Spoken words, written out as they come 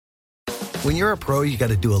When you're a pro, you got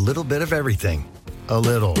to do a little bit of everything. A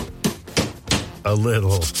little.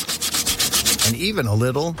 And even a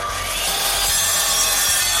little. And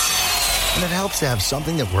it helps to have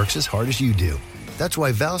something that works as hard as you do. That's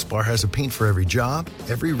why Valspar has a paint for every job,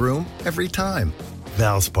 every room, every time.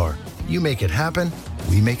 Valspar. You make it happen,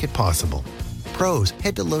 we make it possible. Pros,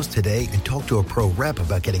 head to Lowe's today and talk to a pro rep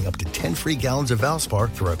about getting up to 10 free gallons of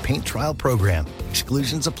Valspar through our paint trial program.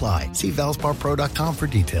 Exclusions apply. See valsparpro.com for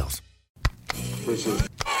details.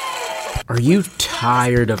 Are you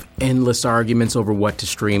tired of endless arguments over what to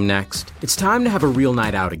stream next? It's time to have a real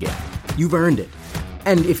night out again. You've earned it.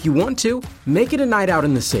 And if you want to, make it a night out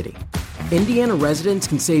in the city. Indiana residents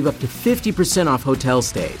can save up to 50% off hotel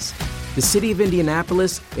stays. The city of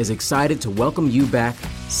Indianapolis is excited to welcome you back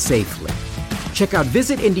safely. Check out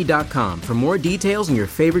visitindy.com for more details on your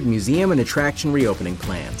favorite museum and attraction reopening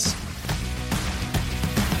plans.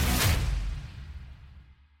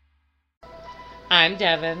 I'm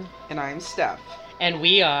Devin. And I'm Steph. And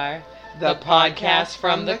we are the Podcast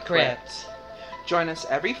from the Crypt. Join us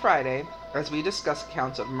every Friday as we discuss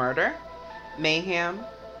accounts of murder, mayhem,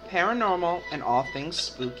 paranormal, and all things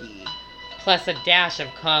spooky. Plus a dash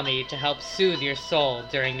of comedy to help soothe your soul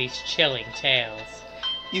during these chilling tales.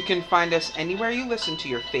 You can find us anywhere you listen to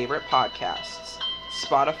your favorite podcasts.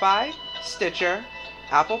 Spotify, Stitcher,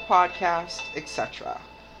 Apple Podcasts, etc.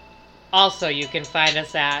 Also, you can find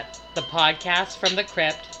us at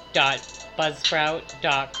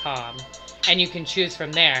thepodcastfromthecrypt.buzzsprout.com, and you can choose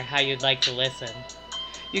from there how you'd like to listen.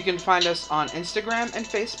 You can find us on Instagram and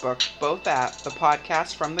Facebook, both at The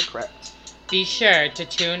Podcast from the Crypt. Be sure to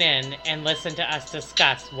tune in and listen to us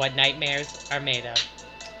discuss what nightmares are made of.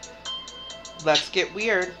 Let's get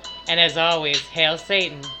weird. And as always, hail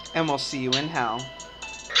Satan. And we'll see you in hell.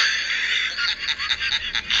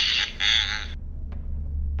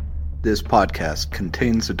 This podcast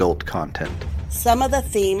contains adult content. Some of the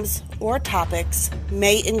themes or topics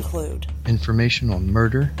may include information on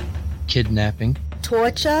murder, kidnapping,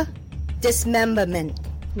 torture, dismemberment,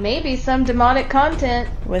 maybe some demonic content,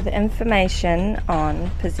 with information on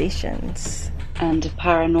possessions and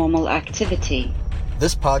paranormal activity.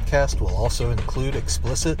 This podcast will also include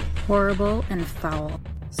explicit, horrible and foul,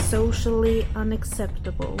 socially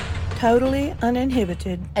unacceptable, totally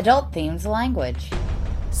uninhibited, adult themes language.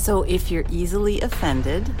 So if you're easily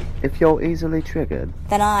offended, if you're easily triggered,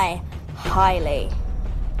 then I highly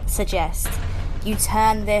suggest you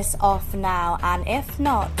turn this off now, and if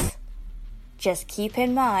not, just keep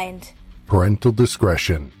in mind, parental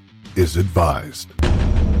discretion is advised.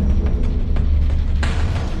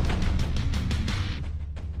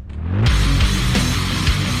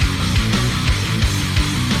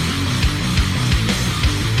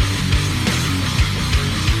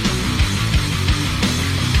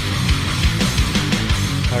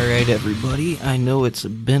 Alright everybody, I know it's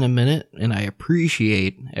been a minute and I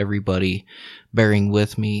appreciate everybody bearing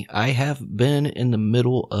with me. I have been in the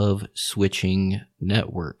middle of switching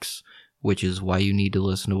networks, which is why you need to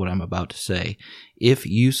listen to what I'm about to say. If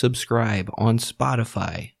you subscribe on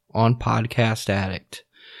Spotify, on Podcast Addict,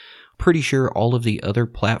 pretty sure all of the other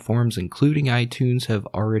platforms, including iTunes, have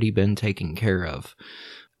already been taken care of.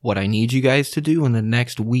 What I need you guys to do in the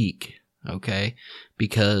next week, okay?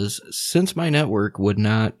 Because since my network would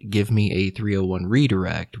not give me a 301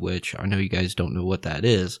 redirect, which I know you guys don't know what that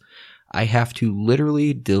is, I have to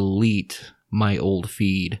literally delete my old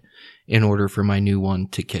feed in order for my new one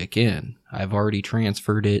to kick in. I've already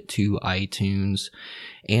transferred it to iTunes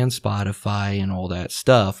and Spotify and all that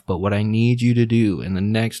stuff, but what I need you to do in the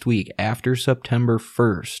next week, after September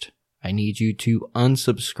 1st, I need you to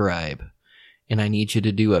unsubscribe, and I need you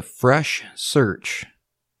to do a fresh search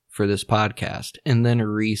for this podcast and then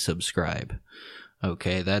resubscribe.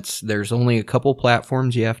 Okay, there's only a couple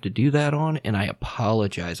platforms you have to do that on, and I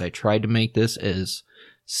apologize. I tried to make this as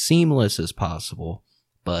seamless as possible,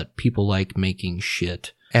 but people like making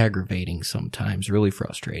shit aggravating sometimes, really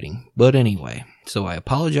frustrating. But anyway, so I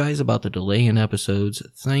apologize about the delay in episodes.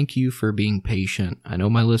 Thank you for being patient. I know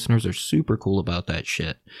my listeners are super cool about that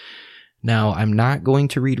shit. Now, I'm not going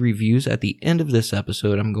to read reviews at the end of this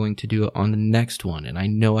episode. I'm going to do it on the next one. And I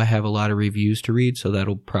know I have a lot of reviews to read, so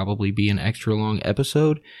that'll probably be an extra long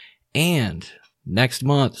episode. And next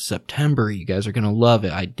month, September, you guys are going to love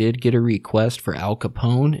it. I did get a request for Al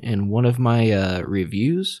Capone in one of my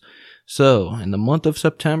reviews. So, in the month of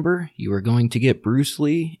September, you are going to get Bruce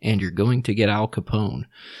Lee and you're going to get Al Capone.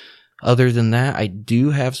 Other than that, I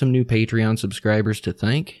do have some new Patreon subscribers to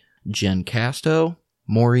thank. Jen Casto,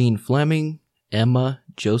 Maureen Fleming, Emma,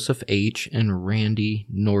 Joseph H., and Randy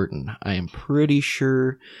Norton. I am pretty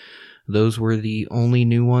sure Those were the only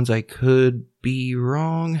new ones. I could be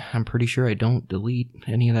wrong. I'm pretty sure I don't delete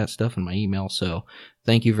any of that stuff in my email. So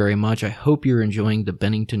thank you very much. I hope you're enjoying the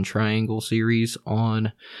Bennington Triangle series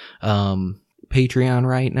on Patreon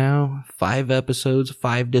right now. 5 episodes,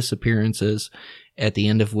 5 disappearances, at the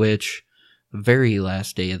end of which, very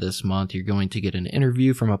last day of this month, you're going to get an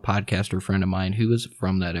interview from a podcaster friend of mine who is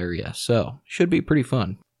from that area. So should be pretty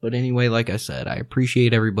fun. But anyway, like I said, I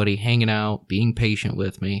appreciate everybody hanging out, being patient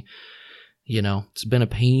with me. You know, it's been a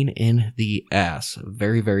pain in the ass.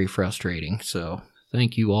 Very, very frustrating. So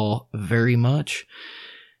thank you all very much.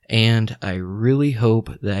 And I really hope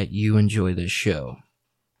that you enjoy this show.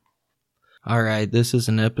 Alright, this is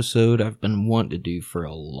an episode I've been wanting to do for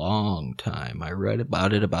a long time. I read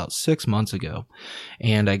about it about 6 months ago.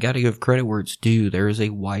 And I gotta give credit where it's due. There is a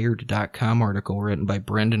Wired.com article written by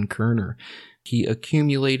Brendan Kerner. He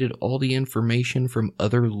accumulated all the information from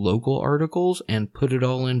other local articles and put it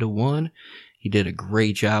all into one. He did a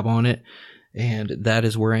great job on it. And that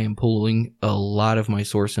is where I am pulling a lot of my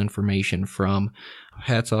source information from.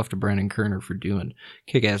 Hats off to Brendan Kerner for doing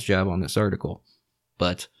a kick-ass job on this article.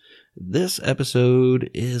 But this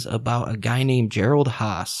episode is about a guy named Jerold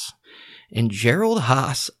Haas. And Jerold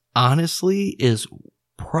Haas, honestly, is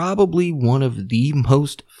probably one of the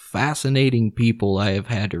most fascinating people I have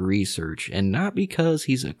had to research. And not because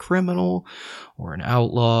he's a criminal or an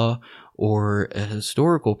outlaw or a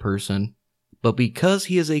historical person, but because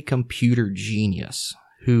he is a computer genius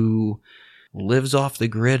who lives off the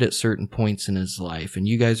grid at certain points in his life. And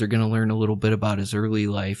you guys are going to learn a little bit about his early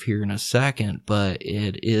life here in a second, but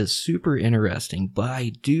it is super interesting. But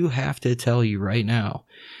I do have to tell you right now,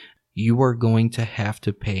 you are going to have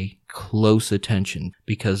to pay close attention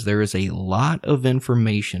because there is a lot of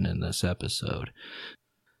information in this episode.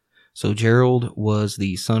 So Jerold was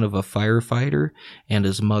the son of a firefighter and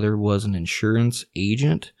his mother was an insurance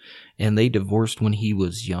agent, and they divorced when he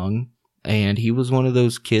was young. And he was one of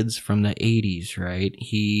those kids from the 80s, right?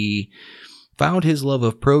 He found his love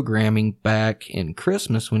of programming back in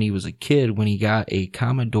Christmas when he was a kid, when he got a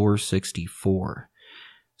Commodore 64.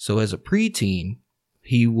 So as a preteen,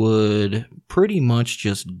 he would pretty much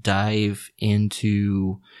just dive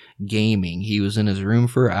into gaming. He was in his room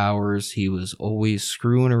for hours. He was always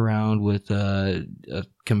screwing around with a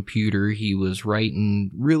computer. He was writing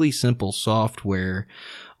really simple software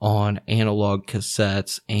on analog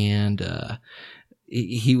cassettes, and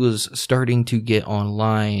he was starting to get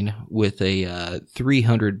online with a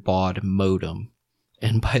 300 baud modem.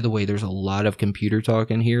 And by the way, there's a lot of computer talk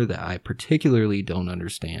in here that I particularly don't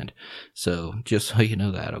understand. So just so you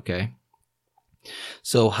know that, okay?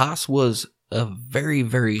 So Haas was a very,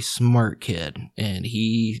 very smart kid, and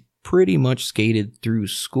he pretty much skated through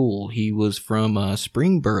school. He was from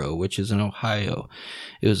Springboro, which is in Ohio.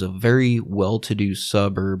 It was a very well-to-do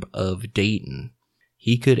suburb of Dayton.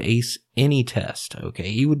 He could ace any test, okay?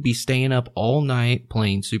 He would be staying up all night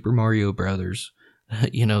playing Super Mario Brothers,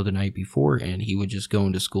 the night before, and he would just go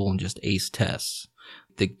into school and just ace tests.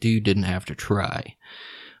 The dude didn't have to try.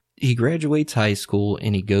 He graduates high school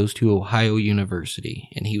and he goes to Ohio University,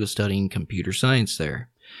 and he was studying computer science there.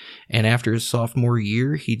 And after his sophomore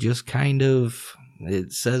year, he just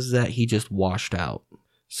it says that he just washed out.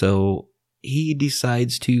 So he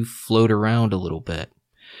decides to float around a little bit.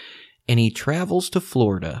 And he travels to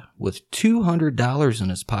Florida with $200 in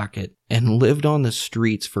his pocket and lived on the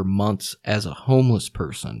streets for months as a homeless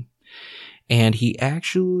person. And he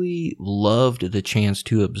actually loved the chance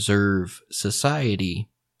to observe society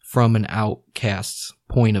from an outcast's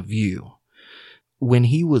point of view. When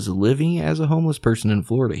he was living as a homeless person in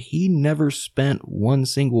Florida, he never spent one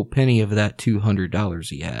single penny of that $200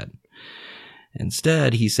 he had.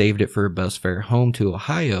 Instead, he saved it for a bus fare home to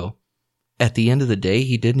Ohio. At the end of the day,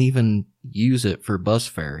 he didn't even use it for bus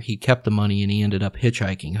fare. He kept the money and he ended up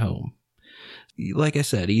hitchhiking home. Like I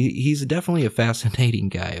said, he's definitely a fascinating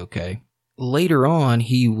guy, okay? Later on,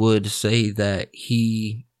 he would say that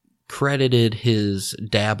he credited his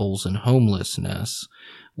dabbles in homelessness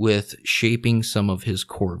with shaping some of his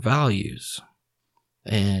core values.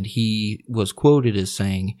 And he was quoted as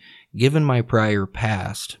saying, "Given my prior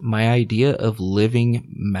past, my idea of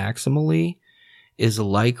living maximally is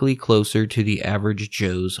likely closer to the average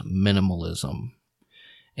Joe's minimalism."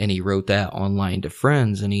 And he wrote that online to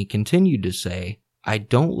friends, and he continued to say, "I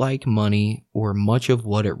don't like money or much of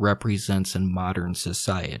what it represents in modern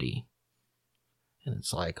society." And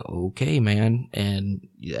it's like, okay, man. And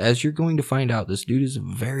as you're going to find out, this dude is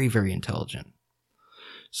very, very intelligent.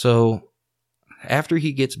 So after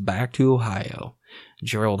he gets back to Ohio,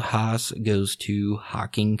 Jerold Haas goes to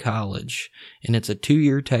Hocking College, and it's a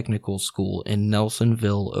 2-year technical school in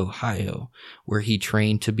Nelsonville, Ohio, where he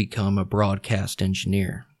trained to become a broadcast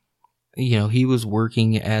engineer. He was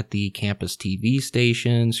working at the campus TV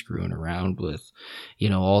station, screwing around with,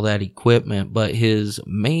 all that equipment, but his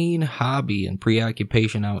main hobby and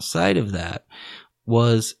preoccupation outside of that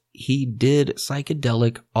was he did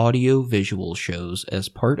psychedelic audio-visual shows as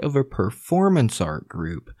part of a performance art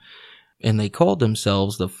group, and they called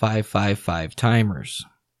themselves the 555 Timers.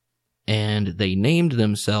 And they named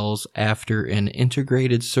themselves after an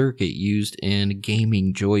integrated circuit used in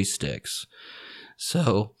gaming joysticks.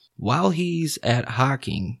 So, while he's at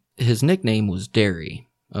Hocking, his nickname was Derry,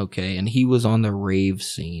 okay, and he was on the rave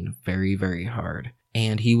scene very, very hard.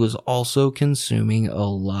 And he was also consuming a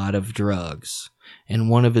lot of drugs. And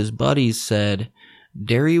one of his buddies said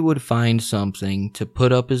Derry would find something to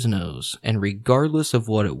put up his nose, and regardless of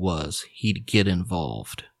what it was, he'd get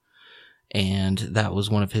involved. And that was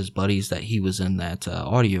one of his buddies that he was in that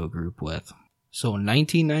audio group with. So in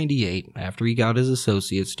 1998, after he got his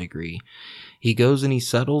associate's degree, he goes and he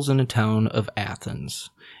settles in the town of Athens.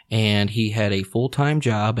 And he had a full-time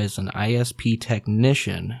job as an ISP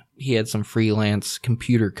technician. He had some freelance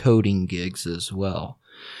computer coding gigs as well.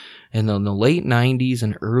 And in the late 90s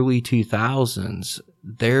and early 2000s,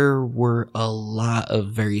 there were a lot of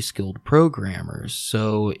very skilled programmers.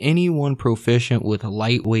 So anyone proficient with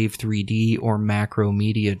Lightwave 3D or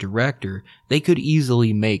Macromedia Director, they could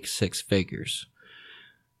easily make 6 figures.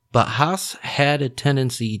 But Haas had a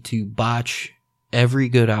tendency to botch every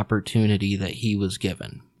good opportunity that he was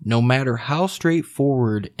given. No matter how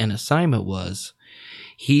straightforward an assignment was,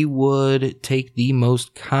 he would take the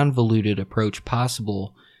most convoluted approach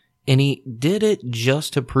possible. And he did it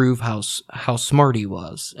just to prove how smart he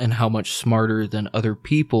was and how much smarter than other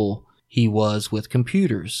people he was with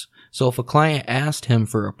computers. So if a client asked him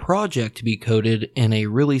for a project to be coded in a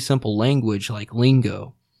really simple language like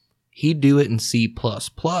Lingo, he'd do it in C++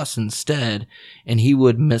 instead, and he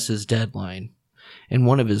would miss his deadline. And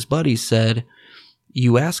one of his buddies said,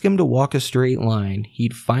 you ask him to walk a straight line,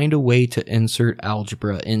 he'd find a way to insert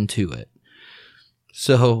algebra into it.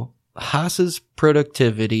 So Haas's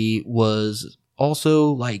productivity was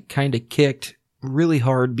also kind of kicked really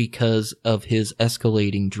hard because of his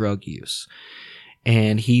escalating drug use.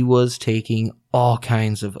 And he was taking all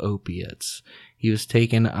kinds of opiates. He was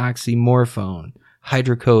taking oxymorphone,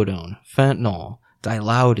 hydrocodone, fentanyl,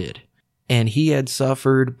 Dilaudid. And he had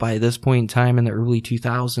suffered, by this point in time in the early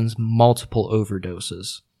 2000s, multiple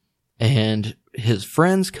overdoses. And his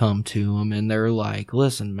friends come to him and they're like,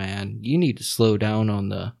 listen, man, you need to slow down on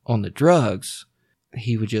the drugs.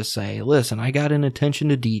 He would just say, listen, I got an attention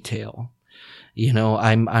to detail.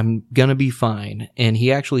 I'm gonna be fine. And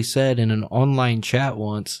he actually said in an online chat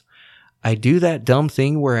once, I do that dumb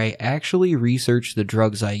thing where I actually research the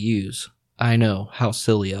drugs I use. I know, how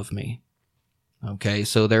silly of me. Okay,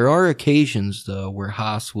 so there are occasions though where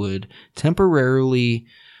Haas would temporarily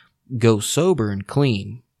go sober and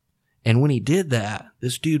clean. And when he did that,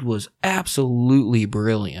 this dude was absolutely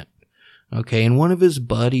brilliant. Okay, and one of his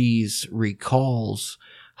buddies recalls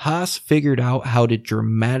Haas figured out how to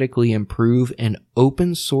dramatically improve an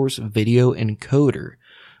open source video encoder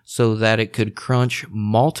so that it could crunch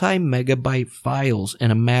multi-megabyte files in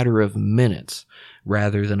a matter of minutes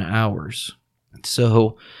rather than hours.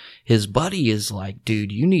 So his buddy is like,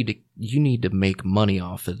 dude, you need to make money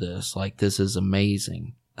off of this. This is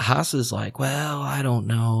amazing. Haas is like, well, I don't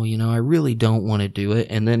know, I really don't want to do it.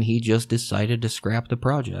 And then he just decided to scrap the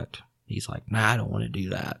project. He's like, nah, I don't want to do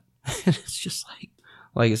that. It's just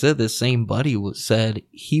like I said, this same buddy said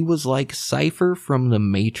he was like Cypher from the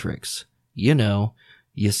Matrix.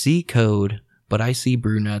 You see code, but I see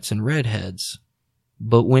brunettes and redheads.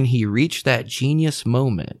 But when he reached that genius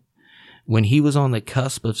moment, when he was on the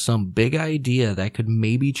cusp of some big idea that could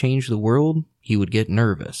maybe change the world, he would get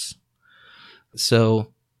nervous.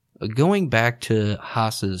 So, going back to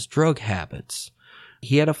Haas's drug habits,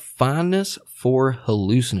 he had a fondness for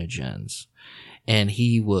hallucinogens, and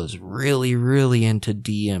he was really, really into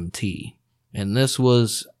DMT. And this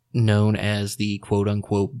was known as the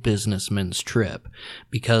quote-unquote businessman's trip,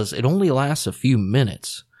 because it only lasts a few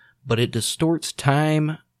minutes, but it distorts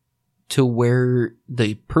time to where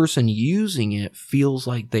the person using it feels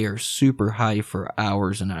like they are super high for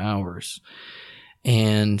hours and hours.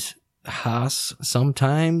 And Haas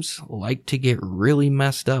sometimes liked to get really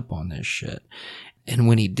messed up on this shit. And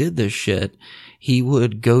when he did this shit, he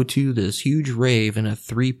would go to this huge rave in a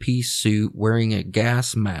 3-piece suit wearing a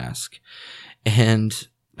gas mask. And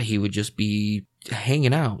he would just be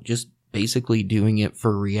hanging out, just basically doing it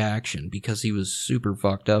for reaction because he was super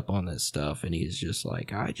fucked up on this stuff, and he's just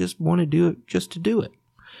like, I just want to do it just to do it.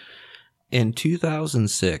 In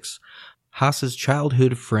 2006, Haas's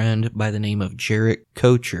childhood friend by the name of Jarek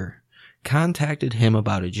Kocher contacted him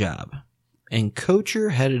about a job, and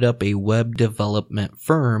Kocher headed up a web development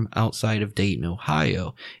firm outside of Dayton,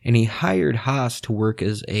 Ohio, and he hired Haas to work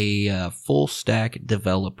as a full-stack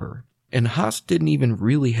developer. And Haas didn't even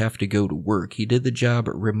really have to go to work. He did the job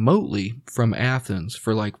remotely from Athens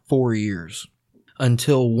for like 4 years.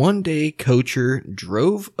 Until one day, Kocher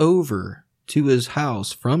drove over to his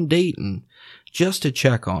house from Dayton just to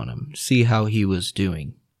check on him, see how he was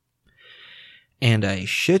doing. And I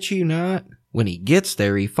shit you not, when he gets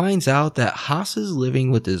there, he finds out that Haas is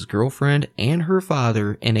living with his girlfriend and her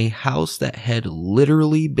father in a house that had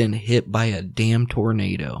literally been hit by a damn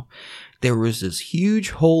tornado. There was this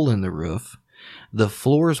huge hole in the roof. The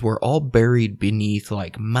floors were all buried beneath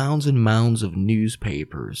like mounds and mounds of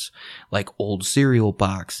newspapers, like old cereal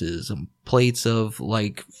boxes and plates of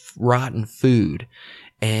like rotten food.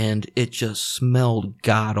 And it just smelled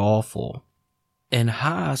god awful. And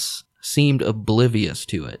Haas seemed oblivious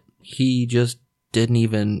to it. He just didn't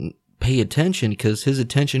even pay attention because his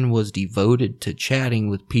attention was devoted to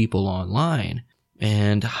chatting with people online.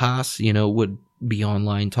 And Haas, would be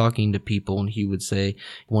online talking to people, and he would say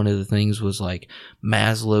one of the things was like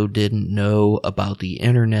Maslow didn't know about the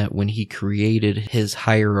internet when he created his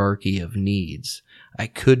hierarchy of needs. I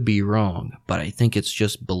could be wrong, but I think it's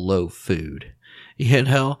just below food.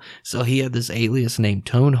 So he had this alias named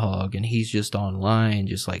Tonehog, and he's just online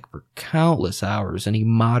just like for countless hours, and he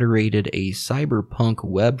moderated a cyberpunk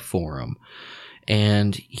web forum.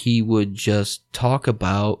 And he would just talk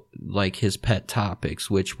about like his pet topics,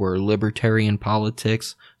 which were libertarian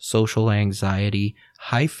politics, social anxiety,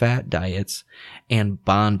 high-fat diets, and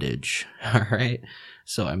bondage. All right.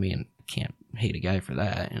 So, can't hate a guy for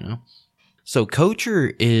that, So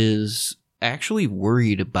Kocher is actually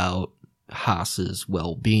worried about Haas's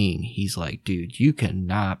well-being. He's like, dude, you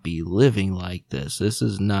cannot be living like this. This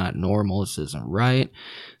is not normal. This isn't right.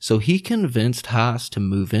 So he convinced Haas to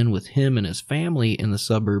move in with him and his family in the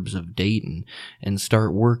suburbs of Dayton and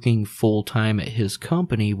start working full-time at his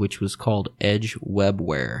company, which was called Edge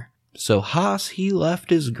Webware. So Haas, he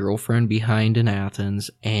left his girlfriend behind in Athens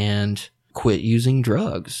and quit using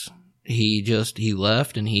drugs. He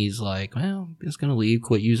left, and he's like, well, I'm just going to leave,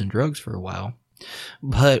 quit using drugs for a while.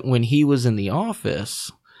 But when he was in the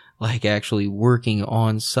office, like actually working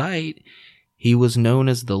on site, he was known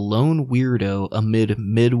as the lone weirdo amid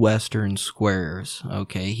Midwestern squares.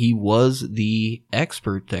 Okay, he was the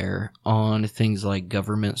expert there on things like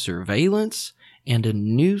government surveillance and a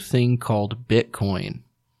new thing called Bitcoin.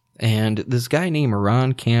 And this guy named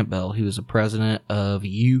Ron Campbell, he was the president of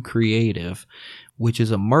U Creative, which is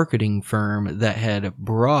a marketing firm that had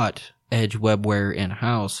brought Edge Webware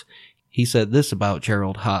in-house. He said this about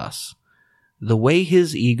Jerold Haas. The way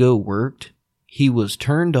his ego worked, he was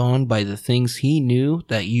turned on by the things he knew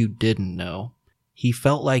that you didn't know. He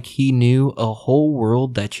felt like he knew a whole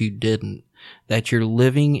world that you didn't. That you're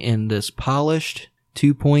living in this polished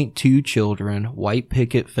 2.2 children, white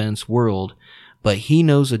picket fence world, but he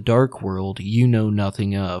knows a dark world you know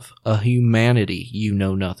nothing of, a humanity you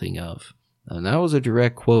know nothing of. And that was a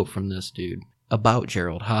direct quote from this dude about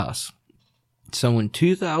Jerold Haas. So in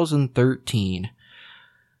 2013,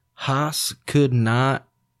 Haas could not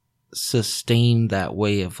sustain that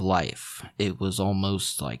way of life. It was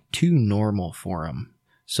almost like too normal for him.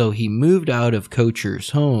 So he moved out of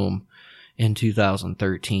Kocher's home in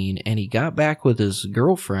 2013, and he got back with his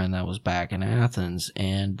girlfriend that was back in Athens,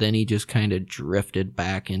 and then he just kind of drifted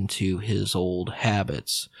back into his old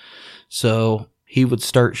habits. So he would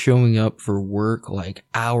start showing up for work like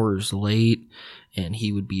hours late, and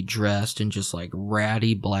he would be dressed in just like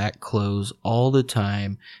ratty black clothes all the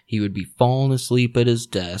time. He would be falling asleep at his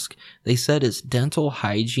desk. They said his dental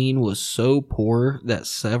hygiene was so poor that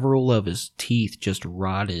several of his teeth just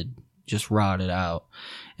rotted out.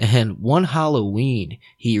 And one Halloween,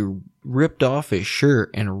 he ripped off his shirt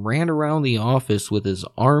and ran around the office with his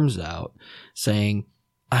arms out, saying,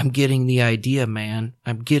 "I'm getting the idea, man.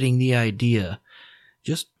 I'm getting the idea."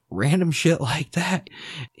 Just random shit like that.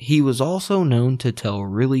 He was also known to tell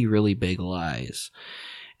really, really big lies.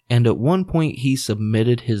 And at one point, he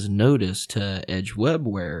submitted his notice to Edge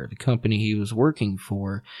Webware, the company he was working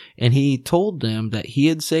for, and he told them that he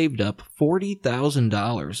had saved up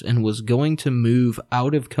 $40,000 and was going to move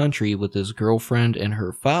out of country with his girlfriend and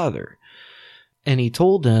her father. And he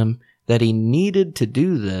told them that he needed to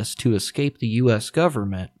do this to escape the U.S.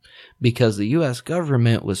 government, because the U.S.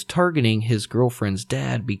 government was targeting his girlfriend's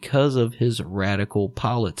dad because of his radical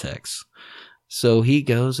politics. So he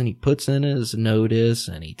goes and he puts in his notice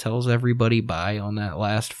and he tells everybody bye on that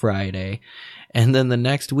last Friday. And then the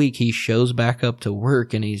next week he shows back up to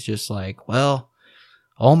work and he's just like, well,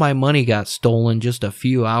 all my money got stolen just a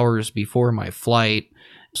few hours before my flight,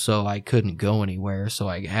 so I couldn't go anywhere, so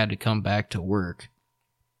I had to come back to work.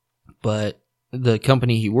 But the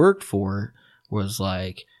company he worked for was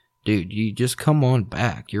like, dude, you just come on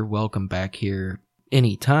back. You're welcome back here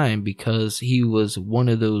anytime, because he was one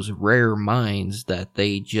of those rare minds that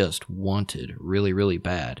they just wanted really, really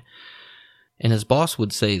bad. And his boss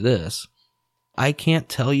would say this, I can't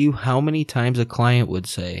tell you how many times a client would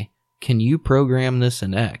say, can you program this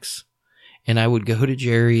in X? And I would go to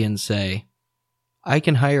Jerry and say, I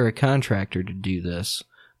can hire a contractor to do this,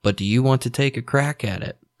 but do you want to take a crack at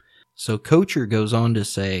it? So Kocher goes on to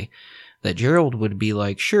say that Jerold would be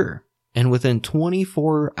like, sure. And within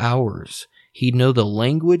 24 hours, he'd know the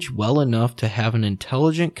language well enough to have an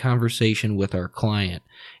intelligent conversation with our client.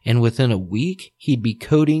 And within a week, he'd be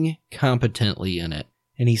coding competently in it.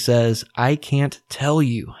 And he says, I can't tell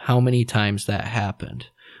you how many times that happened.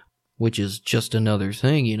 Which is just another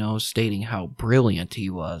thing, stating how brilliant he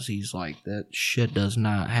was. He's like, that shit does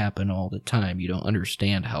not happen all the time. You don't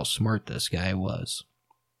understand how smart this guy was.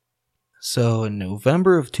 So in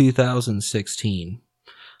November of 2016,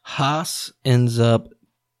 Haas ends up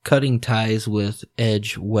cutting ties with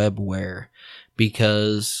Edge Webware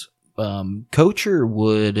because Kocher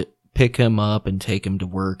would pick him up and take him to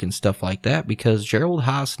work and stuff like that because Jerold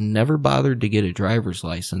Haas never bothered to get a driver's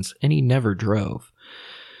license and he never drove.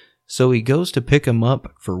 So he goes to pick him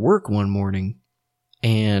up for work one morning,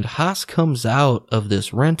 and Haas comes out of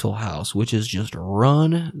this rental house, which is just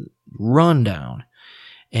run down,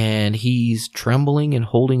 and he's trembling and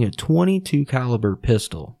holding a .22 caliber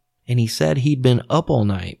pistol. And he said he'd been up all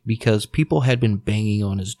night because people had been banging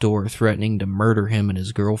on his door threatening to murder him and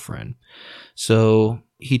his girlfriend. So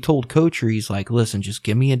he told Kocher, he's like, listen, just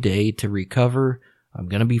give me a day to recover. I'm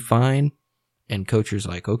going to be fine. And Kocher's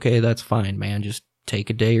like, okay, that's fine, man. Just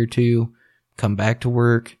take a day or two, come back to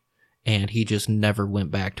work, and he just never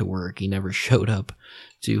went back to work. He never showed up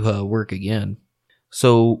to work again.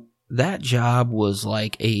 So that job was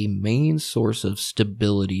like a main source of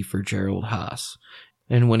stability for Jerold Haas.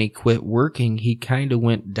 And when he quit working, he kind of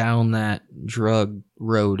went down that drug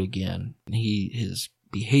road again. His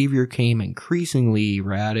behavior came increasingly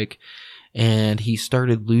erratic, and he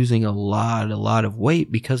started losing a lot of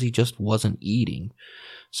weight because he just wasn't eating.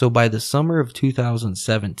 So by the summer of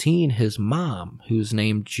 2017, his mom, who's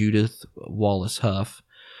named Judith Wallace Huff,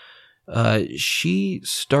 she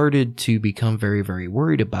started to become very, very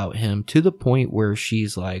worried about him to the point where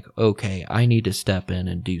she's like, okay, I need to step in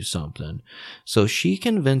and do something. So she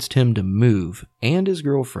convinced him to move, and his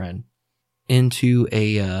girlfriend, into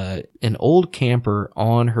an old camper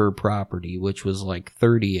on her property, which was like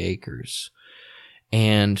 30 acres.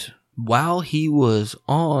 And while he was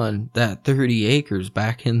on that 30 acres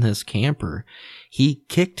back in this camper, he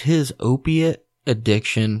kicked his opiate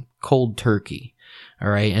addiction cold turkey. All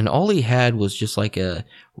right. And all he had was just like a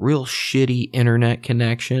real shitty internet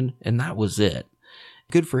connection. And that was it.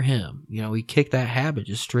 Good for him. He kicked that habit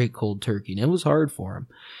just straight cold turkey. And it was hard for him.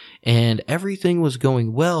 And everything was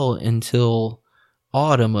going well until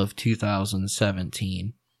autumn of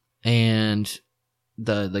 2017. And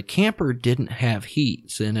the camper didn't have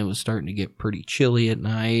heat, and it was starting to get pretty chilly at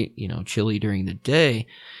night, chilly during the day.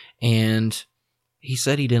 And he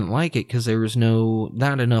said he didn't like it because there was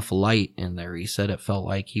not enough light in there. He said it felt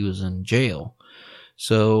like he was in jail.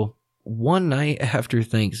 So one night after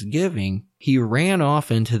Thanksgiving, he ran off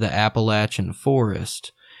into the Appalachian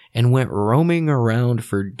forest and went roaming around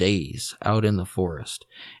for days out in the forest.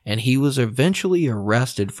 And he was eventually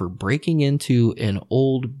arrested for breaking into an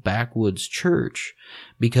old backwoods church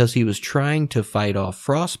because he was trying to fight off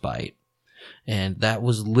frostbite. And that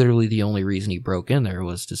was literally the only reason he broke in there,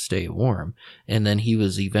 was to stay warm. And then he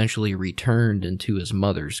was eventually returned into his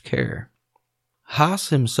mother's care. Haas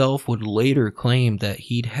himself would later claim that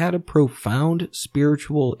he'd had a profound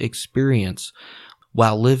spiritual experience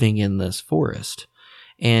while living in this forest.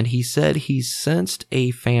 And he said he sensed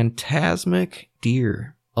a phantasmic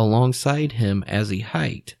deer alongside him as he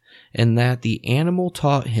hiked, and that the animal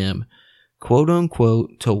taught him, quote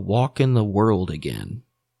unquote, to walk in the world again.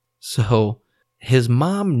 So his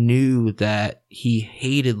mom knew that he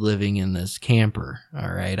hated living in this camper,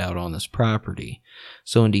 all right, out on this property.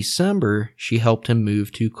 So in December, she helped him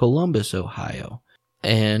move to Columbus, Ohio.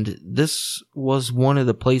 And this was one of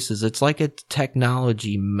the places, it's like a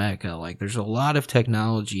technology mecca. Like, there's a lot of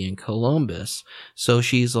technology in Columbus. So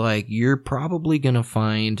she's like, you're probably going to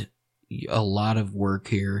find a lot of work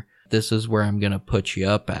here. This is where I'm going to put you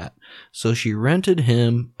up at. So she rented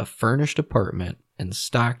him a furnished apartment and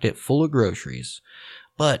stocked it full of groceries.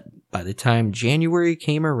 But by the time January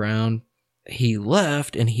came around, he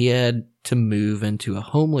left and he had to move into a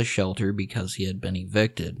homeless shelter because he had been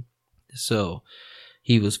evicted. So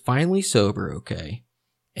he was finally sober, okay?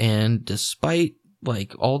 And despite,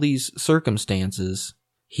 like, all these circumstances,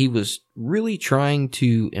 he was really trying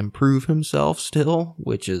to improve himself still,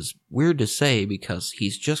 which is weird to say because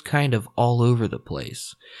he's just kind of all over the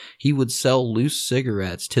place. He would sell loose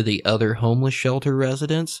cigarettes to the other homeless shelter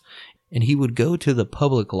residents, and he would go to the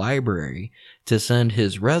public library to send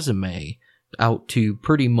his resume out to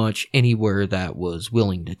pretty much anywhere that was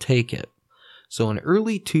willing to take it. So in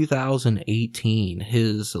early 2018,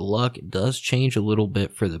 his luck does change a little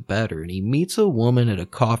bit for the better, and he meets a woman at a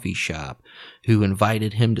coffee shop who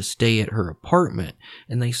invited him to stay at her apartment,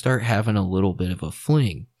 and they start having a little bit of a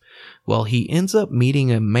fling. Well, he ends up meeting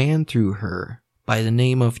a man through her by the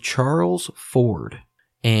name of Charles Ford,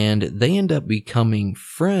 and they end up becoming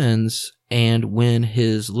friends. And when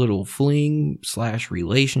his little fling /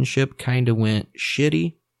 relationship kind of went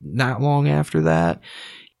shitty, not long after that,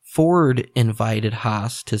 Ford invited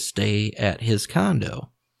Haas to stay at his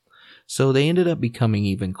condo. So they ended up becoming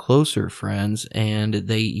even closer friends, and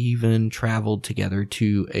they even traveled together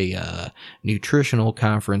to a nutritional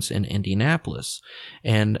conference in Indianapolis.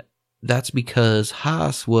 And that's because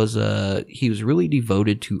Haas was he was really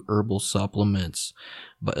devoted to herbal supplements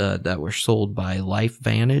that were sold by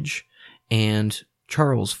LifeVantage. And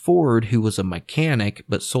Charles Ford, who was a mechanic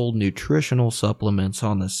but sold nutritional supplements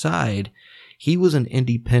on the side, he was an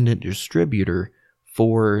independent distributor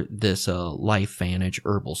for this LifeVantage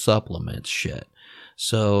herbal supplements shit.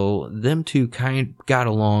 So them two kind of got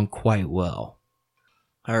along quite well.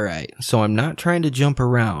 Alright, so I'm not trying to jump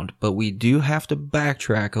around, but we do have to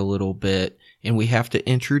backtrack a little bit, and we have to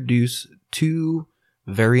introduce two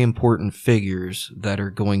very important figures that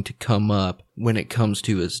are going to come up when it comes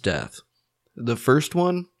to his death. The first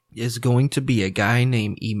one is going to be a guy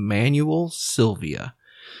named Emmanuel Sylvia.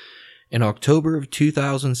 In October of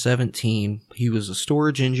 2017, he was a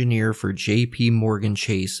storage engineer for J.P. Morgan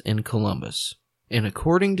Chase in Columbus. And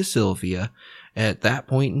according to Sylvia, at that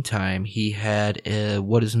point in time, he had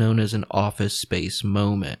what is known as an office space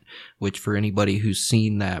moment, which for anybody who's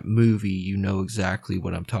seen that movie, you know exactly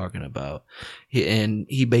what I'm talking about. And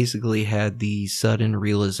he basically had the sudden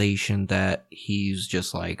realization that he's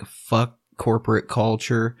just like, fuck corporate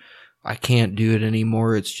culture. I can't do it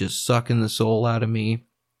anymore. It's just sucking the soul out of me.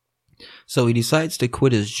 So he decides to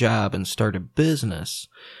quit his job and start a business.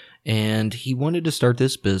 And he wanted to start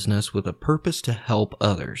this business with a purpose to help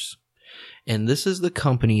others. And this is the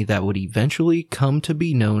company that would eventually come to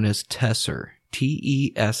be known as Tessr,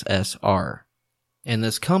 Tessr. And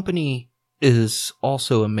this company is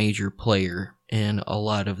also a major player in a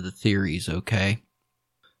lot of the theories, okay?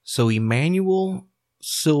 So Emmanuel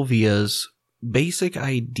Sylvia's basic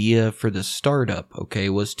idea for the startup, okay,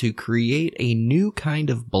 was to create a new kind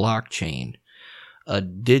of blockchain, a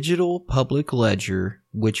digital public ledger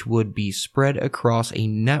which would be spread across a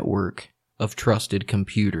network of trusted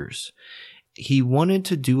computers. He wanted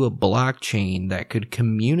to do a blockchain that could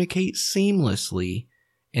communicate seamlessly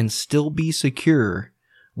and still be secure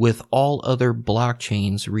with all other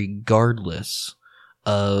blockchains regardless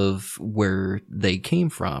of where they came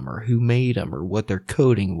from or who made them or what their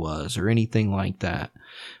coding was or anything like that.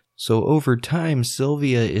 So over time,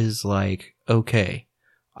 Sylvia is like, okay,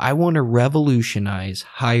 I want to revolutionize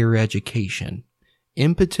higher education.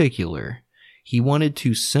 In particular, he wanted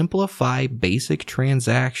to simplify basic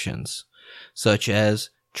transactions, such as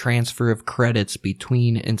transfer of credits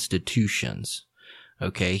between institutions.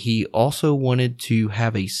 Okay, he also wanted to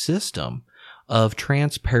have a system of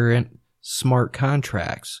transparent smart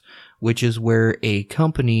contracts, which is where a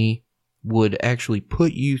company would actually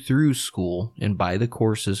put you through school and buy the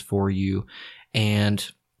courses for you,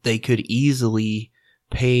 and they could easily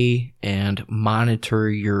pay and monitor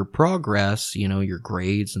your progress, you know, your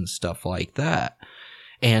grades and stuff like that.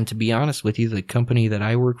 And to be honest with you, the company that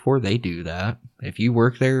I work for, they do that. If you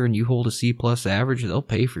work there and you hold a C+ average, they'll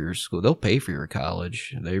pay for your school. They'll pay for your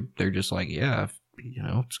college. They're just like, yeah, you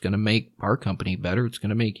know, it's going to make our company better. It's going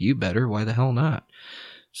to make you better. Why the hell not?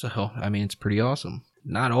 So, I mean, it's pretty awesome.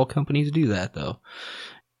 Not all companies do that, though.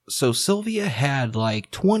 So Sylvia had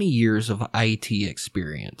like 20 years of IT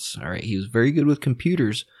experience. All right. He was very good with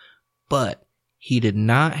computers, but he did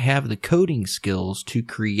not have the coding skills to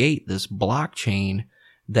create this blockchain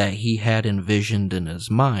that he had envisioned in his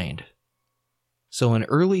mind. So in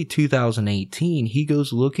early 2018, he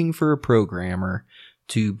goes looking for a programmer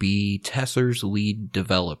to be Tesser's lead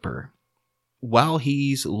developer. While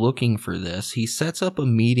he's looking for this, he sets up a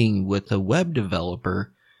meeting with a web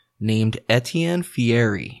developer named Etienne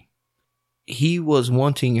Fieri. He was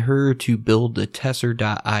wanting her to build the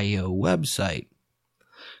Tesser.io website.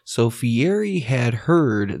 So Fieri had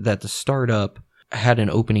heard that the startup had an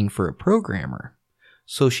opening for a programmer.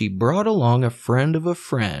 So she brought along a friend of a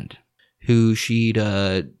friend who she'd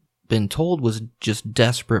been told was just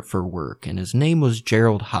desperate for work, and his name was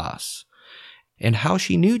Jerold Haas. And how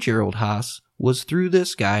she knew Jerold Haas was through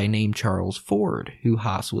this guy named Charles Ford, who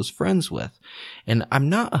Haas was friends with. And I'm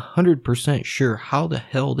not 100% sure how the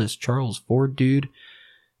hell this Charles Ford dude,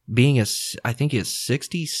 being I think he's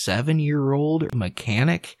 67-year-old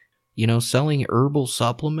mechanic, selling herbal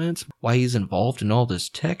supplements, why he's involved in all this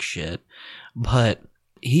tech shit. But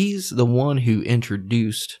he's the one who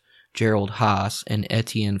introduced Jerold Haas and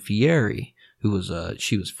Etienne Fieri, who was,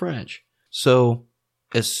 she was French. So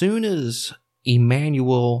as soon as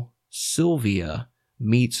Emmanuel Sylvia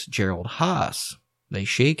meets Jerold Haas, they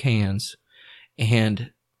shake hands,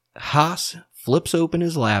 and Haas flips open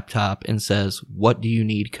his laptop and says, "What do you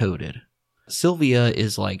need coded?" Sylvia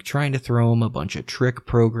is like trying to throw him a bunch of trick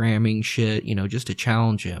programming shit, just to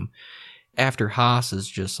challenge him. After Haas is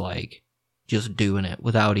just doing it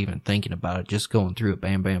without even thinking about it, just going through it,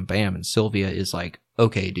 bam, bam, bam. And Sylvia is like,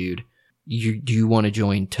 "Okay, dude, do you want to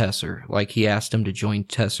join Tesser?" Like, he asked him to join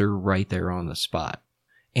Tesser right there on the spot.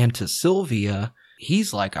 And to Sylvia,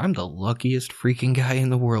 he's like, "I'm the luckiest freaking guy in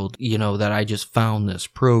the world, that I just found this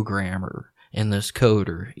programmer and this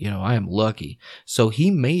coder. I am lucky." So he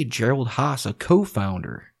made Jerold Haas a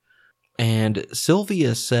co-founder. And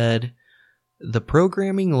Sylvia said, "The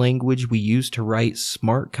programming language we use to write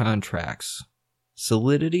smart contracts,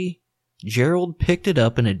 Solidity, Jerold picked it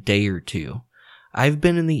up in a day or two. I've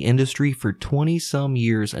been in the industry for 20-some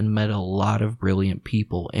years and met a lot of brilliant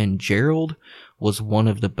people, and Jerold was one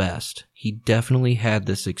of the best. He definitely had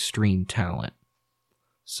this extreme talent."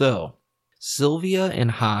 So, Sylvia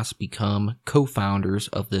and Haas become co-founders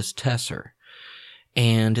of this Tesser,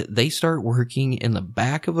 and they start working in the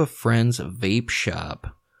back of a friend's vape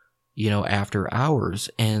shop, after hours,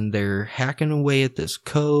 and they're hacking away at this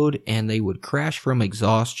code, and they would crash from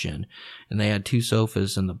exhaustion, and they had 2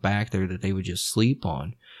 sofas in the back there that they would just sleep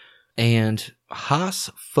on. And Haas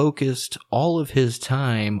focused all of his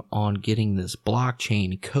time on getting this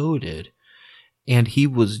blockchain coded, and he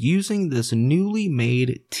was using this newly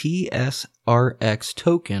made TSRX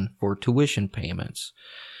token for tuition payments.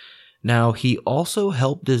 Now, he also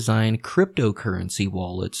helped design cryptocurrency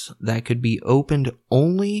wallets that could be opened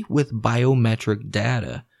only with biometric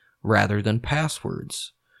data rather than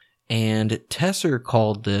passwords. And Tesser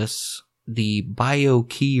called this the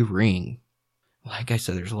BioKey ring. Like I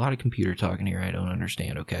said, there's a lot of computer talking here I don't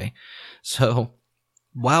understand, okay? So,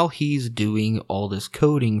 while he's doing all this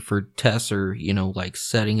coding for Tesser,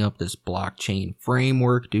 setting up this blockchain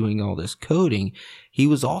framework, doing all this coding, he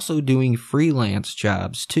was also doing freelance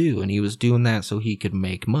jobs too, and he was doing that so he could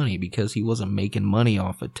make money, because he wasn't making money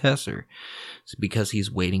off of Tesser. It's because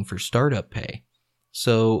he's waiting for startup pay.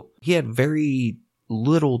 So he had very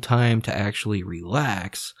little time to actually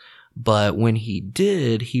relax, but when he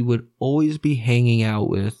did, he would always be hanging out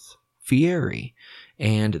with Fieri.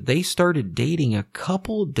 And they started dating a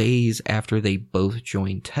couple days after they both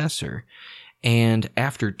joined Tesser. And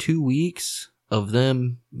after 2 weeks of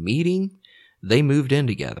them meeting, they moved in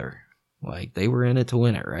together. Like, they were in it to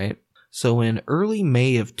win it, right? So in early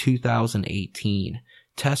May of 2018,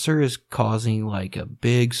 Tesser is causing a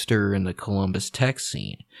big stir in the Columbus tech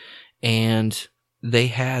scene. And they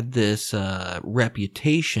had this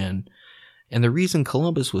reputation. And the reason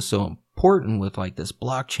Columbus was so important with this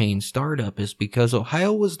blockchain startup is because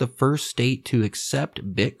Ohio was the first state to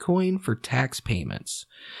accept Bitcoin for tax payments.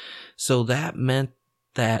 So that meant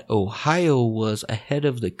that Ohio was ahead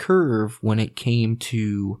of the curve when it came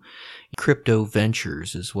to crypto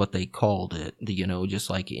ventures, is what they called it. Just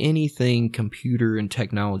like anything computer and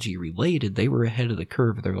technology related, they were ahead of the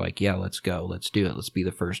curve. They're like, yeah, let's go. Let's do it. Let's be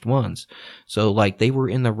the first ones. So they were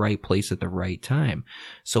in the right place at the right time.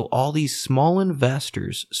 So all these small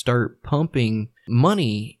investors start pumping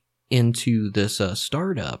money into this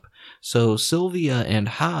startup. So Sylvia and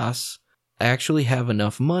Haas actually have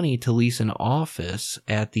enough money to lease an office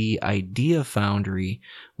at the Idea Foundry,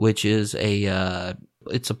 which is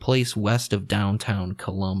it's a place west of downtown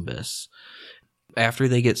Columbus. After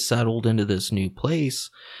they get settled into this new place,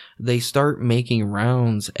 they start making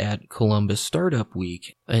rounds at Columbus Startup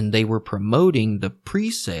Week, and they were promoting the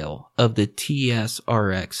pre-sale of the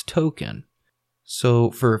TSRX token.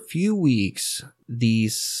 So for a few weeks,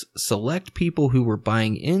 these select people who were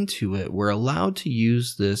buying into it were allowed to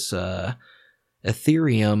use this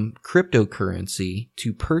Ethereum cryptocurrency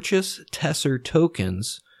to purchase Tesser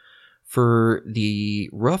tokens for the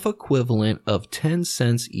rough equivalent of 10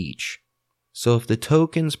 cents each. So if the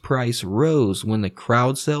token's price rose when the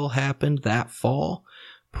crowd sale happened that fall,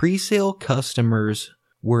 pre-sale customers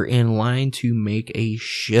were in line to make a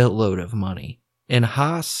shitload of money. And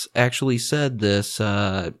Haas actually said this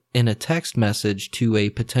in a text message to a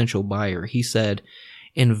potential buyer. He said,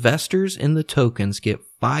 investors in the tokens get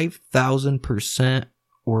 5,000%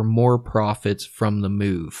 or more profits from the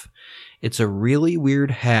move. It's a really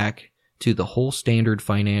weird hack to the whole standard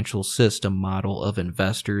financial system model of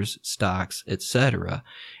investors, stocks, etc.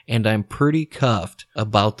 And I'm pretty cuffed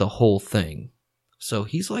about the whole thing. So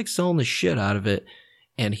he's like selling the shit out of it,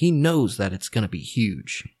 and he knows that it's going to be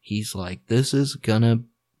huge. He's like, this is going to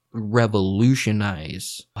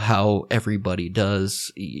revolutionize how everybody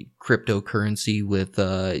does cryptocurrency with,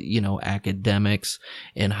 academics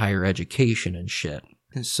and higher education and shit.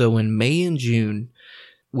 So in May and June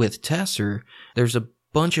with Tesser, there's a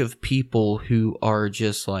bunch of people who are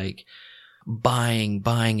just like buying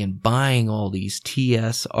all these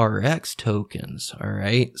TSRX tokens. All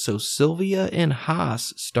right. So Sylvia and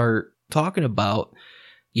Haas start talking about,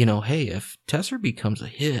 hey, if Tesser becomes a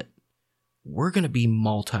hit, we're going to be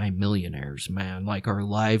multi-millionaires, man. Like, our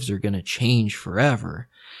lives are going to change forever.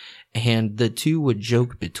 And the two would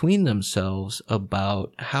joke between themselves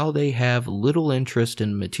about how they have little interest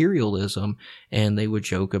in materialism, and they would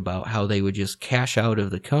joke about how they would just cash out of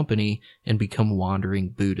the company and become wandering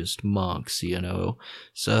Buddhist monks,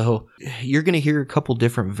 So you're going to hear a couple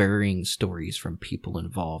different varying stories from people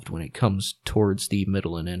involved when it comes towards the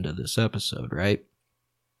middle and end of this episode, right?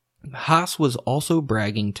 Haas was also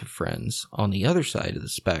bragging to friends on the other side of the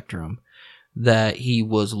spectrum that he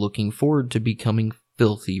was looking forward to becoming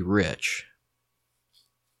filthy rich.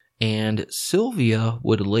 And Sylvia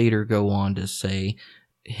would later go on to say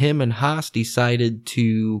him and Haas decided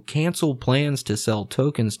to cancel plans to sell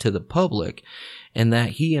tokens to the public, and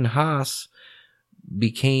that he and Haas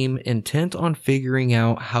became intent on figuring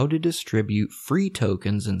out how to distribute free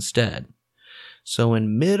tokens instead. So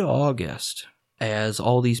in mid-August, as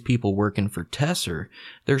all these people working for Tesser,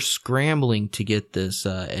 they're scrambling to get this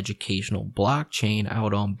educational blockchain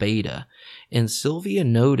out on beta. And Sylvia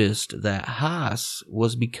noticed that Haas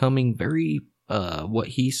was becoming very, what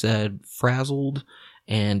he said, frazzled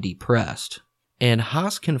and depressed. And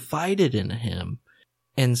Haas confided in him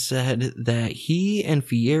and said that he and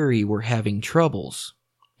Fieri were having troubles.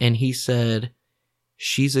 And he said,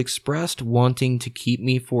 she's expressed wanting to keep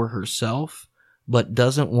me for herself, but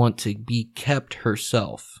doesn't want to be kept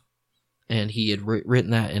herself. And he had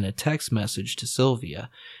written that in a text message to Sylvia.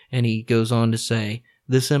 And he goes on to say,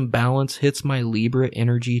 this imbalance hits my Libra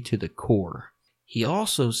energy to the core. He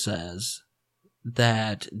also says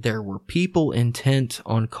that there were people intent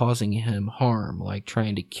on causing him harm, like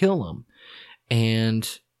trying to kill him.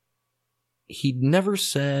 And he never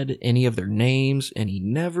said any of their names, and he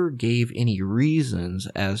never gave any reasons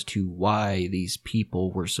as to why these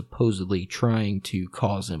people were supposedly trying to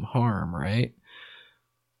cause him harm, right?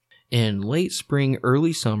 In late spring,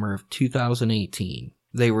 early summer of 2018,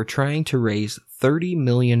 they were trying to raise $30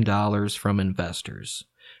 million from investors.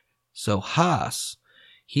 So Haas,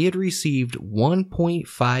 he had received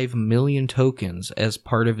 1.5 million tokens as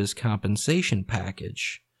part of his compensation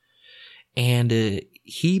package. And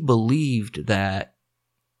he believed that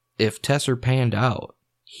if Tesser panned out,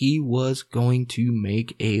 he was going to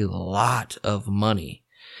make a lot of money.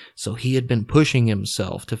 So he had been pushing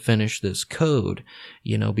himself to finish this code,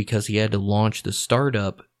 because he had to launch the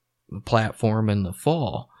startup platform in the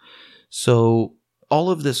fall. So all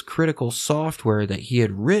of this critical software that he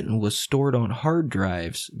had written was stored on hard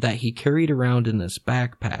drives that he carried around in this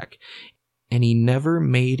backpack, and he never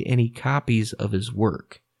made any copies of his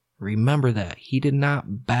work. Remember that. He did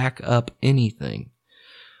not back up anything.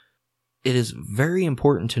 It is very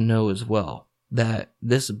important to know as well that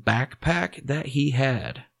this backpack that he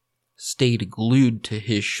had stayed glued to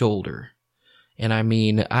his shoulder. And I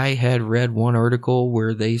mean, I had read one article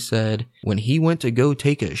where they said when he went to go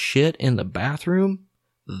take a shit in the bathroom,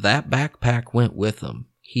 that backpack went with him.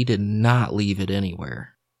 He did not leave it anywhere.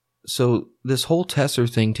 So this whole Tesser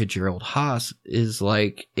thing to Jerold Haas is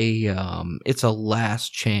like it's a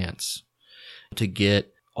last chance to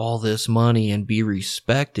get all this money and be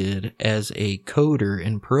respected as a coder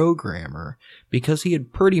and programmer because he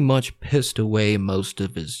had pretty much pissed away most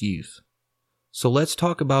of his youth. So let's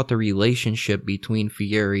talk about the relationship between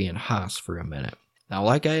Fieri and Haas for a minute. Now,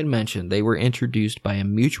 like I had mentioned, they were introduced by a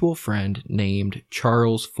mutual friend named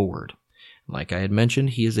Charles Ford. Like I had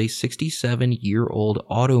mentioned, he is a 67-year-old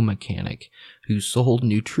auto mechanic who sold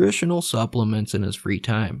nutritional supplements in his free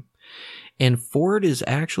time. And Ford is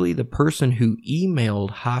actually the person who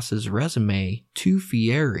emailed Haas's resume to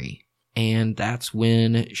Fieri. And that's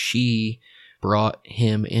when she brought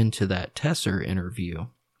him into that Tesser interview.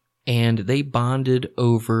 And they bonded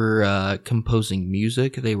over composing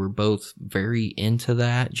music. They were both very into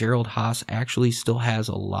that. Jerold Haas actually still has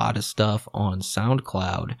a lot of stuff on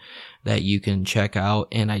SoundCloud that you can check out.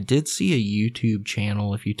 And I did see a YouTube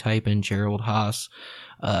channel if you type in Jerold Haas.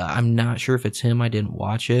 I'm not sure if it's him. I didn't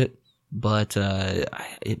watch it, but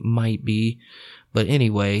it might be. But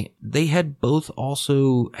anyway, they had both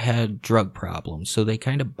also had drug problems, so they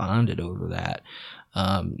kind of bonded over that.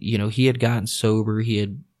 He had gotten sober. He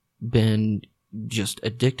had been just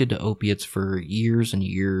addicted to opiates for years and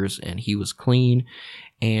years, and he was clean.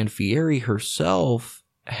 And Fieri herself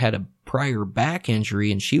had a prior back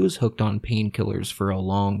injury, and she was hooked on painkillers for a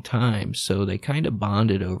long time, so they kind of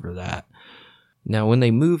bonded over that. Now, when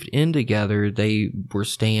they moved in together, they were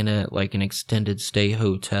staying at like an extended stay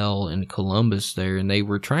hotel in Columbus there, and they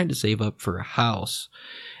were trying to save up for a house.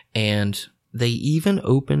 And they even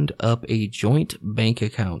opened up a joint bank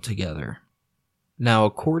account together. Now,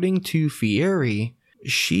 according to Fieri,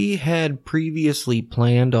 she had previously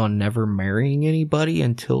planned on never marrying anybody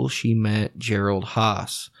until she met Jerold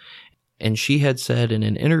Haas. And she had said in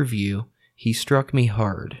an interview, "He struck me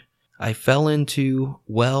hard. I fell into,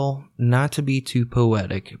 well, not to be too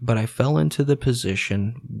poetic, but I fell into the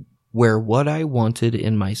position where what I wanted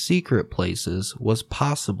in my secret places was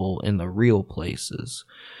possible in the real places."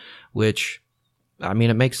 Which, I mean,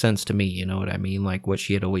 it makes sense to me, you know what I mean? Like what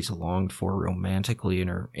she had always longed for romantically in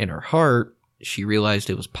her heart, she realized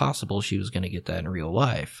it was possible she was going to get that in real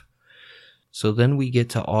life. So then we get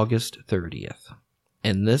to August 30th.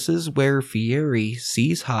 And this is where Fieri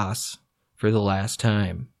sees Haas for the last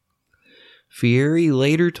time. Fieri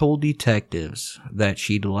later told detectives that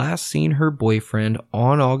she'd last seen her boyfriend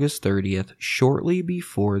on August 30th, shortly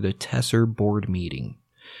before the Tesser board meeting.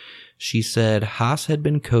 She said Haas had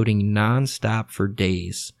been coding nonstop for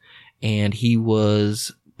days, and he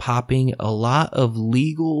was popping a lot of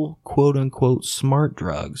legal, quote-unquote, smart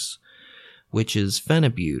drugs, which is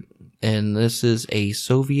phenibut, and this is a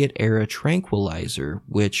Soviet-era tranquilizer,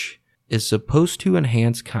 which is supposed to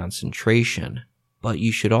enhance concentration. But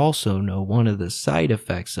you should also know one of the side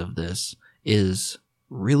effects of this is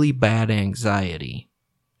really bad anxiety.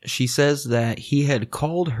 She says that he had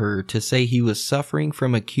called her to say he was suffering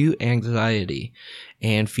from acute anxiety,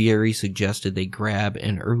 and Fieri suggested they grab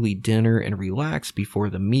an early dinner and relax before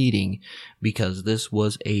the meeting because this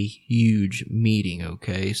was a huge meeting,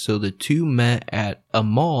 okay? So the two met at a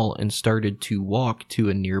mall and started to walk to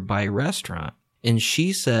a nearby restaurant. And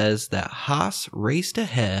she says that Haas raced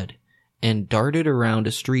ahead and darted around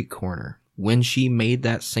a street corner. When she made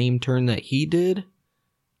that same turn that he did,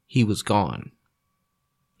 he was gone.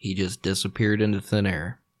 He just disappeared into thin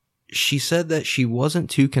air. She said that she wasn't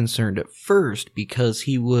too concerned at first because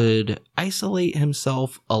he would isolate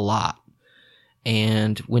himself a lot.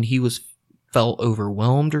 And when he felt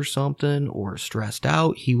overwhelmed or something or stressed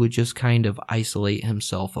out, he would just kind of isolate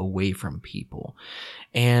himself away from people.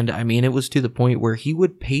 And I mean, it was to the point where he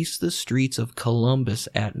would pace the streets of Columbus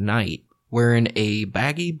at night wearing a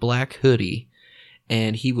baggy black hoodie,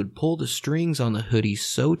 and he would pull the strings on the hoodie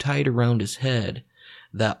so tight around his head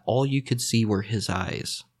that all you could see were his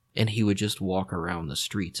eyes, and he would just walk around the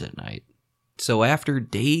streets at night. So after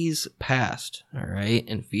days passed, alright,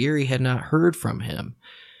 and Fieri had not heard from him,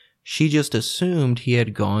 she just assumed he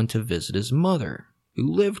had gone to visit his mother, who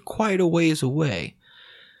lived quite a ways away.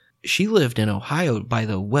 She lived in Ohio by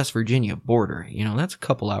the West Virginia border, that's a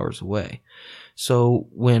couple hours away. So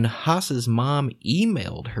when Haas's mom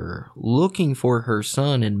emailed her looking for her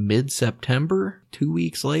son in mid-September, 2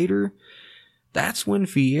 weeks later, that's when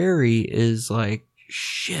Fieri is like,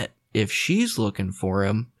 shit, if she's looking for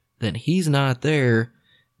him, then he's not there.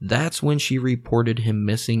 That's when she reported him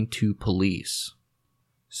missing to police.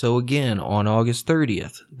 So again, on August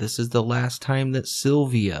 30th, this is the last time that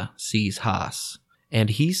Sylvia sees Haas. And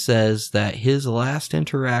he says that his last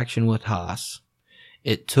interaction with Haas,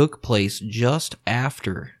 it took place just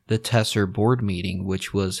after the Tesser board meeting,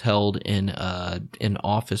 which was held in an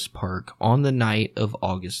office park on the night of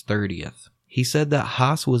August 30th. He said that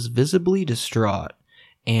Haas was visibly distraught,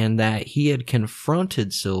 and that he had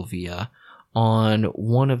confronted Sylvia on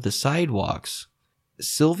one of the sidewalks.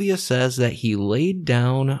 Sylvia says that he laid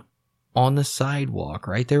down on the sidewalk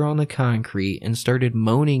right there on the concrete and started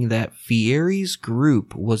moaning that Fieri's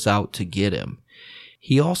group was out to get him.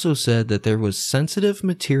 He also said that there was sensitive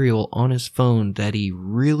material on his phone that he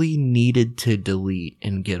really needed to delete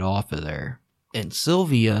and get off of there. And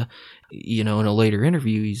Sylvia, in a later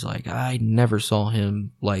interview, he's like, I never saw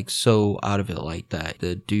him so out of it like that.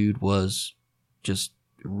 The dude was just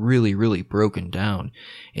really, really broken down.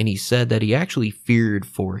 And he said that he actually feared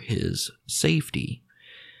for his safety.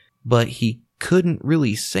 But he couldn't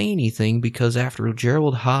really say anything because after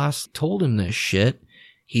Jerold Haas told him this shit,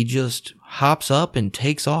 he just hops up and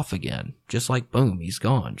takes off again. Just like boom, he's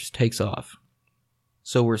gone. Just takes off.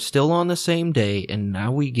 So we're still on the same day, and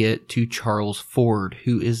now we get to Charles Ford,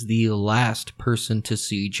 who is the last person to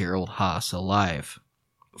see Jerold Haas alive.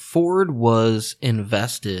 Ford was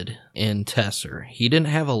invested in Tesser. He didn't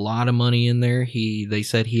have a lot of money in there. They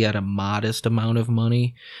said he had a modest amount of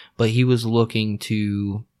money, but he was looking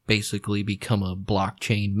to basically become a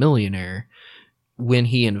blockchain millionaire. When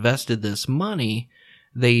he invested this money,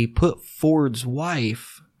 they put Ford's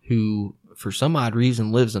wife, who for some odd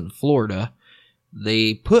reason lives in Florida,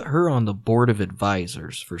 they put her on the board of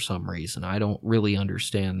advisors for some reason. I don't really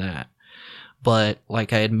understand that. But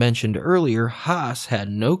like I had mentioned earlier, Haas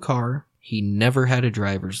had no car, he never had a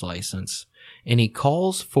driver's license, and he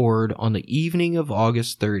calls Ford on the evening of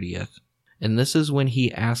August 30th, and this is when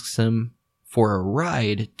he asks him for a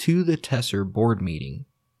ride to the Tesser board meeting.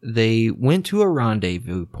 They went to a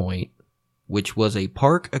rendezvous point, which was a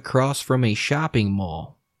park across from a shopping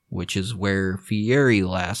mall, which is where Fieri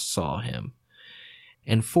last saw him.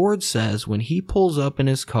 And Ford says when he pulls up in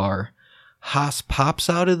his car, Haas pops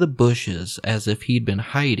out of the bushes as if he'd been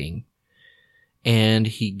hiding, and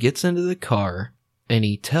he gets into the car, and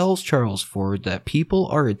he tells Charles Ford that people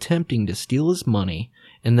are attempting to steal his money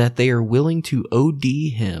and that they are willing to OD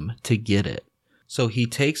him to get it. So he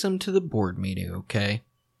takes him to the board meeting, okay?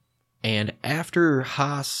 And after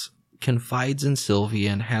Haas confides in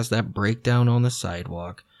Sylvia and has that breakdown on the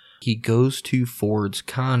sidewalk, he goes to Ford's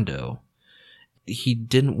condo. He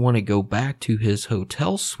didn't want to go back to his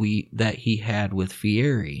hotel suite that he had with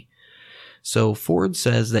Fieri. So Ford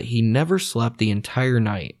says that he never slept the entire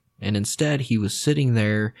night, and instead he was sitting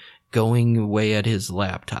there going away at his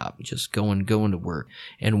laptop, just going to work.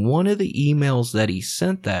 And one of the emails that he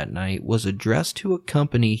sent that night was addressed to a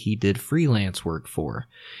company he did freelance work for,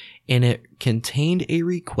 and it contained a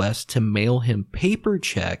request to mail him paper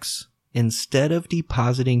checks instead of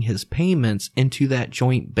depositing his payments into that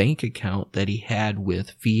joint bank account that he had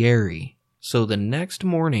with Fieri. So the next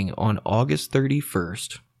morning on August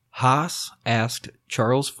 31st, Haas asked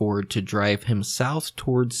Charles Ford to drive him south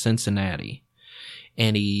towards Cincinnati.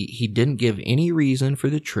 And he didn't give any reason for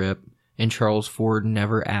the trip, and Charles Ford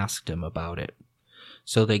never asked him about it.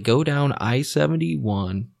 So they go down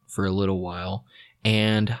I-71 for a little while,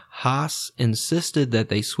 and Haas insisted that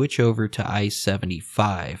they switch over to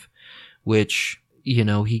I-75, which,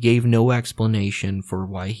 he gave no explanation for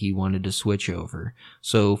why he wanted to switch over.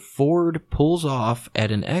 So Ford pulls off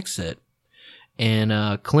at an exit in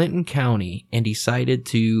Clinton County and decided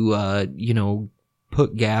to,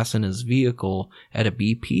 put gas in his vehicle at a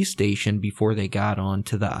BP station before they got on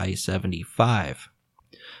to the I-75.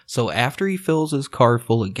 So after he fills his car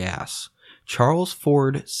full of gas, Charles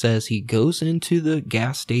Ford says he goes into the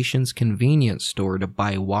gas station's convenience store to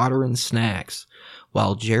buy water and snacks,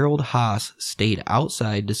 while Jerold Haas stayed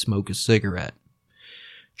outside to smoke a cigarette.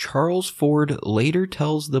 Charles Ford later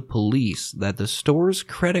tells the police that the store's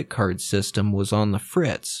credit card system was on the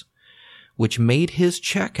fritz, which made his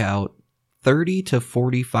checkout 30 to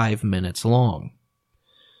 45 minutes long.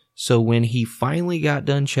 So when he finally got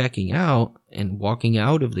done checking out and walking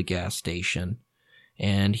out of the gas station,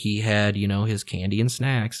 and he had, his candy and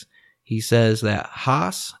snacks, he says that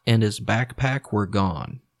Haas and his backpack were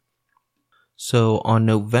gone. So on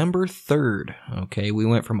November 3rd, we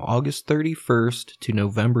went from August 31st to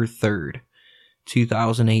November 3rd,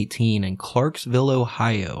 2018 in Clarksville,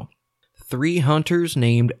 Ohio. 3 hunters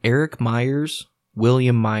named Eric Myers,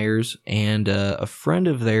 William Myers, and a friend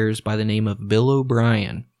of theirs by the name of Bill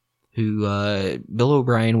O'Brien, who Bill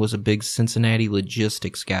O'Brien was a big Cincinnati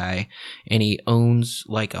logistics guy, and he owns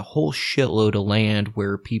a whole shitload of land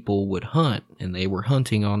where people would hunt, and they were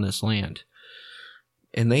hunting on this land.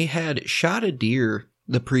 And they had shot a deer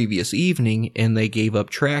the previous evening, and they gave up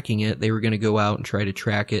tracking it. They were going to go out and try to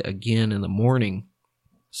track it again in the morning.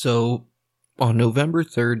 So on November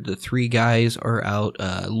 3rd, the 3 guys are out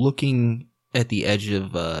looking at the edge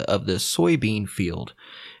of this soybean field.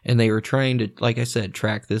 And they were trying to, like I said,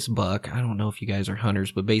 track this buck. I don't know if you guys are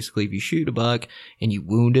hunters, but basically if you shoot a buck and you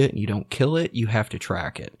wound it and you don't kill it, you have to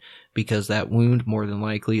track it. Because that wound more than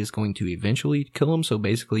likely is going to eventually kill him. So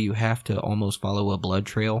basically you have to almost follow a blood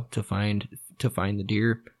trail to find the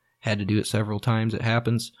deer. Had to do it several times, it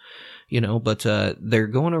happens. But they're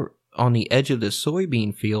going on the edge of this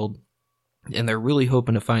soybean field, and they're really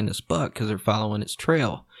hoping to find this buck because they're following its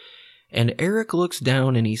trail. And Eric looks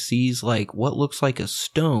down and he sees like what looks like a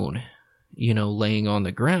stone, laying on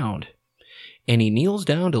the ground. And he kneels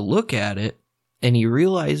down to look at it, and he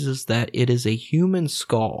realizes that it is a human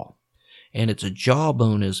skull. And its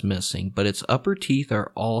jawbone is missing, but its upper teeth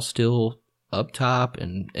are all still up top,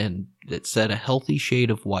 and it's set a healthy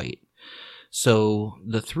shade of white. So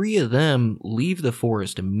the three of them leave the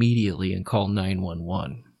forest immediately and call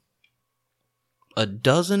 911. A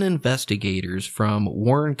dozen investigators from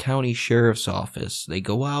Warren County Sheriff's Office, they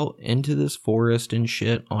go out into this forest and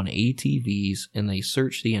shit on ATVs, and they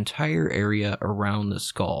search the entire area around the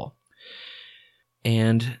skull.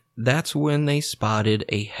 And that's when they spotted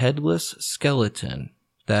a headless skeleton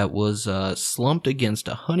that was slumped against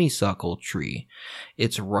a honeysuckle tree.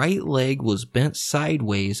 Its right leg was bent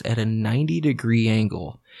sideways at a 90-degree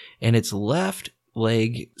angle, and its left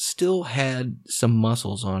leg still had some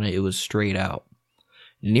muscles on it. It was straight out.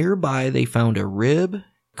 Nearby, they found a rib,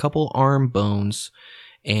 a couple arm bones,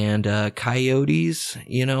 and coyotes,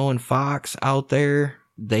 and fox out there.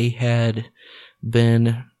 They had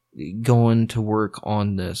been going to work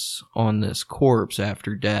on this corpse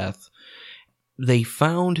after death. They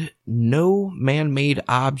found no man-made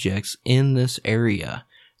objects in this area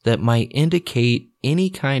that might indicate any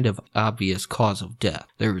kind of obvious cause of death.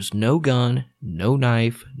 There was no gun, no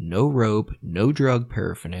knife, no rope, no drug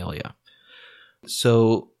paraphernalia.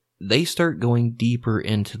 So they start going deeper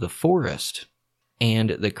into the forest, and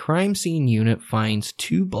the crime scene unit finds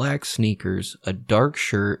 2 black sneakers, a dark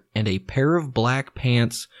shirt, and a pair of black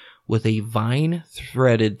pants with a vine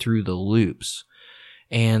threaded through the loops.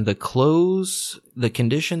 And the clothes, the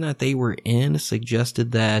condition that they were in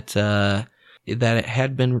suggested that it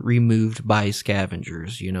had been removed by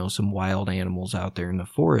scavengers, some wild animals out there in the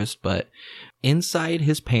forest. But inside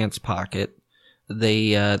his pants pocket,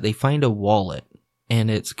 they find a wallet,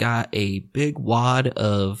 and it's got a big wad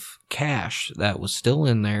of cash that was still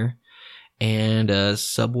in there, and a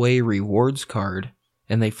Subway rewards card.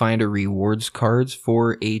 And they find a rewards cards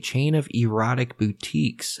for a chain of erotic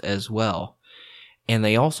boutiques as well. And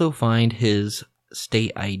they also find his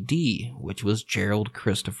state ID, which was Jerold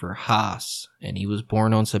Christopher Haas, and he was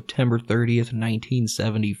born on September 30th,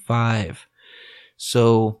 1975.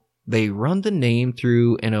 So they run the name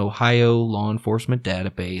through an Ohio law enforcement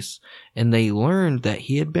database, and they learned that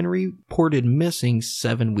he had been reported missing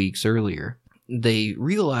 7 weeks earlier. They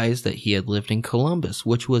realized that he had lived in Columbus,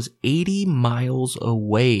 which was 80 miles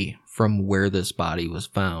away from where this body was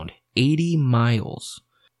found. 80 miles.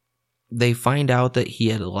 They find out that he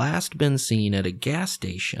had last been seen at a gas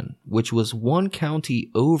station, which was 1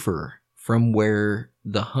 county over from where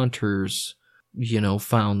the hunters,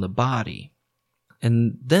 found the body.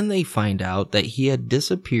 And then they find out that he had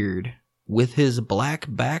disappeared with his black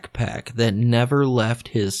backpack that never left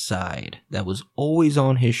his side, that was always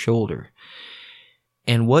on his shoulder.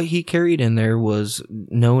 And what he carried in there was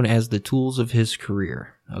known as the tools of his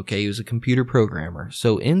career. Okay, he was a computer programmer.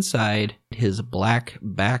 So inside his black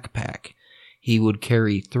backpack, he would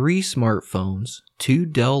carry 3 smartphones, 2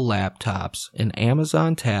 Dell laptops, an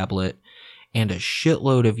Amazon tablet, and a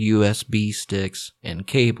shitload of USB sticks and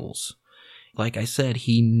cables. Like I said,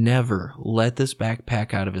 he never let this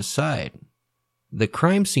backpack out of his side. The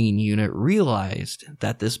crime scene unit realized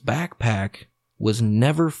that this backpack was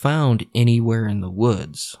never found anywhere in the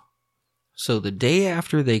woods. So the day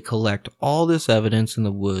after they collect all this evidence in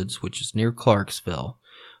the woods, which is near Clarksville,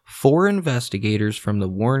 4 investigators from the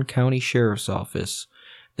Warren County Sheriff's Office,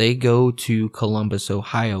 they go to Columbus,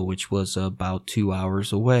 Ohio, which was about 2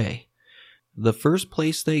 hours away. The first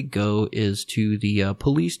place they go is to the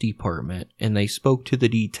police department, and they spoke to the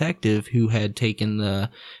detective who had taken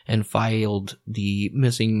and filed the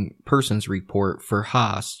missing persons report for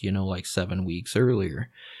Haas, like 7 weeks earlier.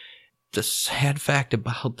 The sad fact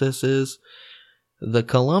about this is the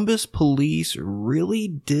Columbus police really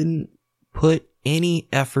didn't put any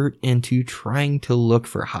effort into trying to look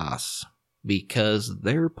for Haas, because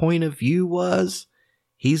their point of view was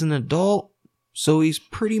he's an adult, so he's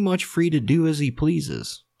pretty much free to do as he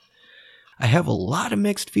pleases. I have a lot of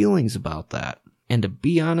mixed feelings about that. And to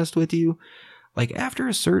be honest with you, after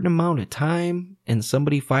a certain amount of time and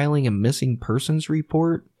somebody filing a missing persons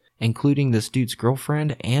report, including this dude's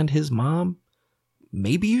girlfriend and his mom,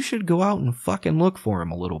 maybe you should go out and fucking look for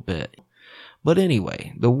him a little bit. But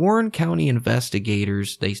anyway, the Warren County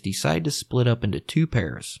investigators, they decide to split up into two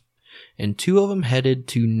pairs. And two of them headed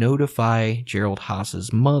to notify Jerold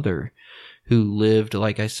Haas's mother, who lived,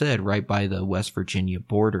 like I said, right by the West Virginia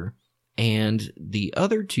border. And the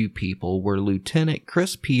other two people were Lieutenant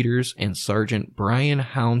Chris Peters and Sergeant Brian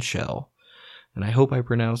Hounshell. And I hope I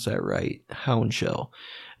pronounced that right, Hounshell.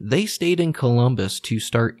 They stayed in Columbus to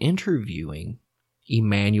start interviewing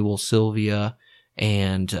Emmanuel Sylvia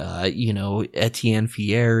and, Etienne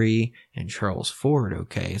Fieri and Charles Ford,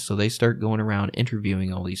 okay? So they start going around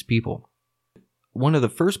interviewing all these people. One of the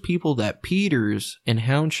first people that Peters and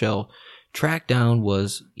Hounshell tracked down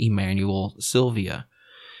was Emmanuel Sylvia.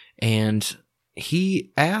 And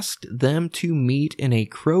he asked them to meet in a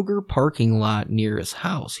Kroger parking lot near his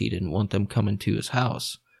house. He didn't want them coming to his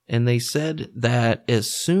house. And they said that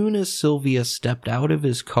as soon as Sylvia stepped out of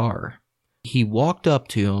his car, he walked up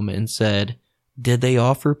to him and said, "Did they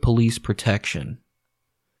offer police protection?"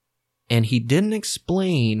 And he didn't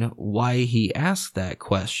explain why he asked that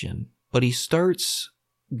question, but he starts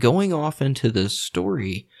going off into this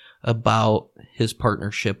story about his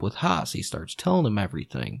partnership with Haas. He starts telling him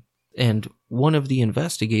everything. And one of the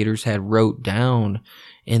investigators had wrote down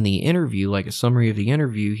in the interview, like a summary of the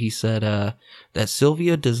interview, he said that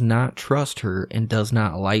Sylvia does not trust her and does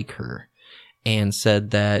not like her. And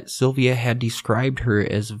said that Sylvia had described her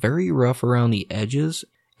as very rough around the edges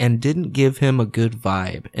and didn't give him a good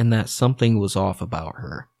vibe, and that something was off about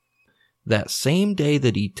her. That same day,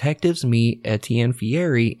 the detectives meet Etienne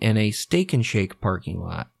Fieri in a Steak and Shake parking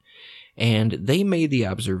lot, and they made the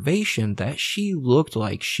observation that she looked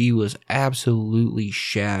like she was absolutely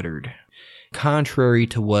shattered. Contrary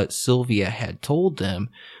to what Sylvia had told them,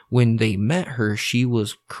 when they met her, she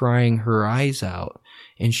was crying her eyes out,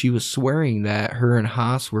 and she was swearing that her and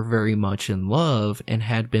Haas were very much in love and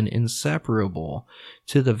had been inseparable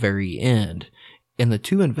to the very end. And the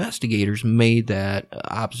two investigators made that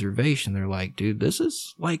observation. They're like, dude, this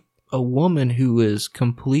is like a woman who is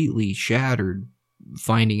completely shattered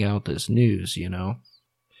finding out this news, you know?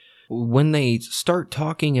 When they start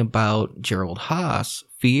talking about Jerold Haas,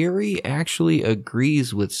 Fieri actually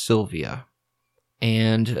agrees with Sylvia.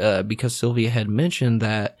 And because Sylvia had mentioned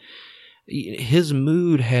that his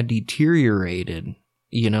mood had deteriorated,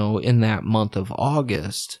 in that month of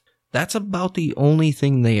August, that's about the only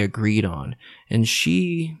thing they agreed on. And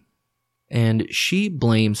she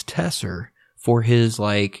blames Tesser for his,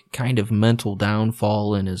 kind of mental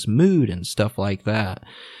downfall in his mood and stuff like that.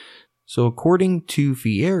 So according to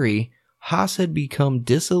Fieri, Haas had become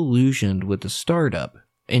disillusioned with the startup,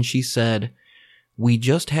 and she said, "We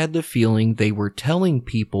just had the feeling they were telling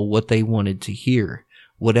people what they wanted to hear,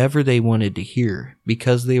 whatever they wanted to hear,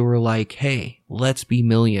 because they were like, hey, let's be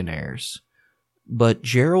millionaires. But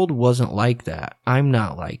Jerold wasn't like that. I'm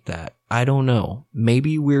not like that. I don't know.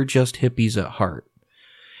 Maybe we're just hippies at heart."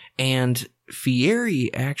 And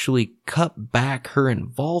Fieri actually cut back her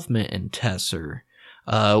involvement in Tesser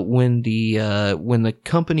when the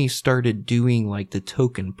company started doing the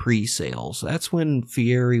token pre-sales. That's when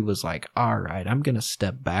Fieri was like, all right, I'm going to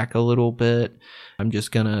step back a little bit. I'm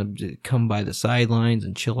just going to come by the sidelines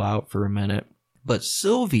and chill out for a minute. But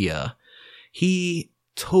Sylvia, he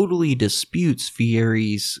totally disputes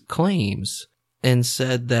Fieri's claims and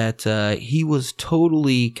said that he was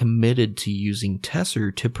totally committed to using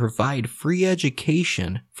Tesser to provide free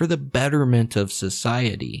education for the betterment of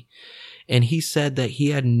society. And he said that he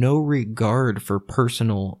had no regard for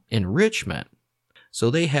personal enrichment. So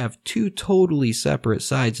they have two totally separate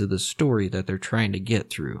sides of the story that they're trying to get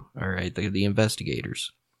through, all right, the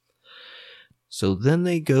investigators. So then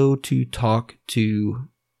they go to talk to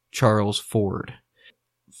Charles Ford.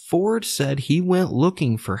 Ford said he went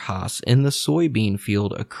looking for Haas in the soybean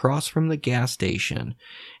field across from the gas station,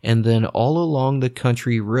 and then all along the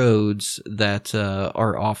country roads that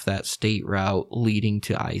are off that state route leading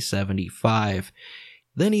to I-75.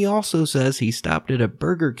 Then he also says he stopped at a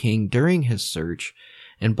Burger King during his search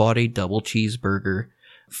and bought a double cheeseburger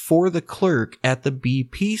for the clerk at the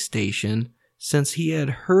BP station since he had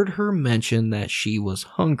heard her mention that she was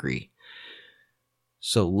hungry.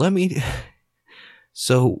 So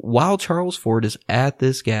while Charles Ford is at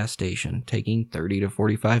this gas station, taking 30 to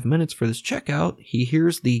 45 minutes for this checkout, he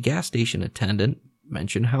hears the gas station attendant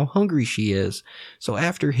mention how hungry she is. So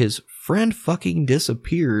after his friend fucking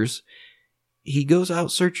disappears, he goes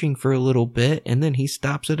out searching for a little bit, and then he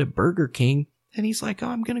stops at a Burger King, and he's like, oh,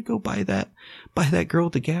 I'm going to go buy that girl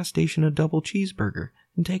at the gas station a double cheeseburger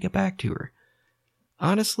and take it back to her.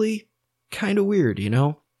 Honestly, kind of weird,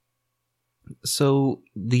 So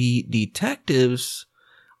the detectives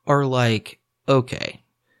are like, okay,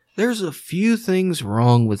 there's a few things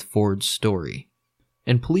wrong with Ford's story.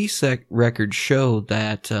 And police records show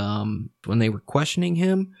that when they were questioning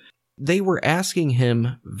him, they were asking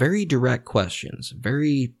him very direct questions,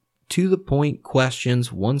 very to-the-point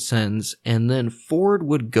questions, one sentence, and then Ford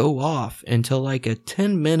would go off into like a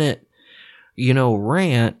 10-minute,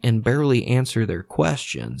 rant and barely answer their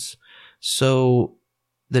questions. So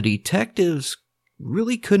the detectives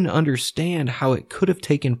really couldn't understand how it could have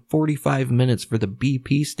taken 45 minutes for the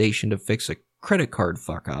BP station to fix a credit card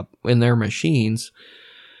fuck-up in their machines.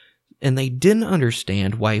 And they didn't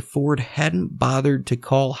understand why Ford hadn't bothered to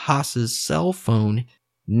call Haas's cell phone,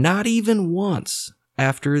 not even once,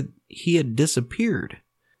 after he had disappeared.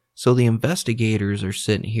 So the investigators are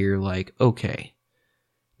sitting here like, okay,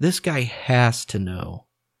 this guy has to know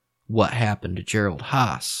what happened to Jerold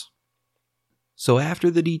Haas. So after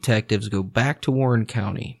the detectives go back to Warren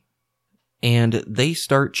County, and they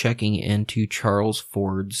start checking into Charles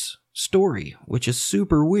Ford's story, which is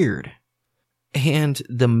super weird. And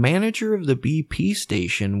the manager of the BP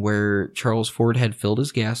station where Charles Ford had filled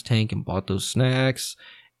his gas tank and bought those snacks,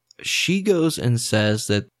 she goes and says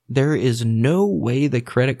that there is no way the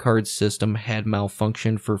credit card system had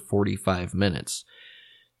malfunctioned for 45 minutes.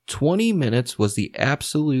 20 minutes was the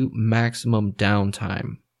absolute maximum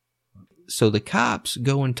downtime. So the cops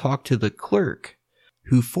go and talk to the clerk,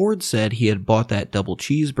 who Ford said he had bought that double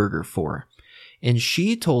cheeseburger for. And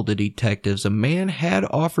she told the detectives a man had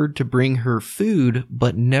offered to bring her food,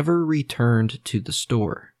 but never returned to the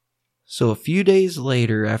store. So a few days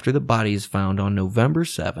later, after the body is found on November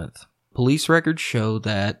 7th, police records show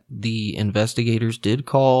that the investigators did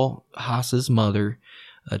call Haas's mother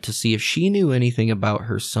to see if she knew anything about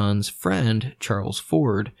her son's friend, Charles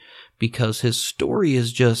Ford, because his story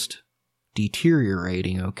is just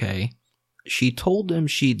deteriorating, okay? She told them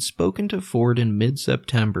she'd spoken to Ford in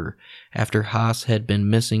mid-September after Haas had been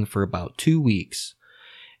missing for about 2 weeks,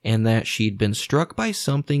 and that she'd been struck by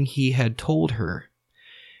something he had told her.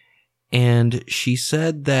 And she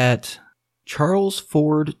said that Charles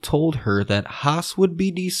Ford told her that Haas would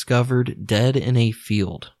be discovered dead in a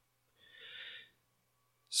field.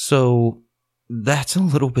 So that's a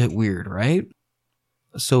little bit weird, right?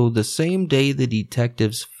 So the same day the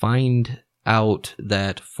detectives find out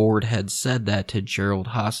that Ford had said that to Jerold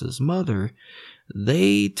Haas's mother,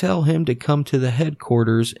 they tell him to come to the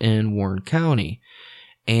headquarters in Warren County,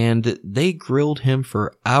 and they grilled him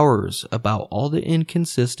for hours about all the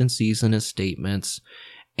inconsistencies in his statements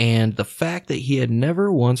and the fact that he had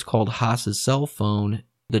never once called Haas's cell phone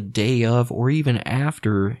the day of or even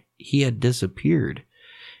after he had disappeared.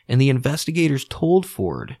 And the investigators told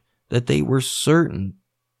Ford that they were certain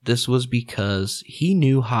this was because he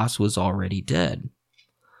knew Haas was already dead.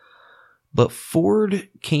 But Ford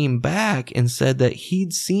came back and said that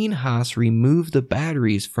he'd seen Haas remove the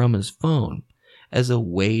batteries from his phone as a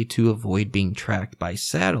way to avoid being tracked by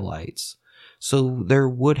satellites. So there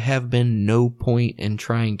would have been no point in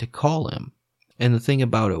trying to call him. And the thing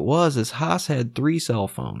about it is Haas had 3 cell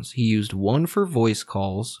phones. He used one for voice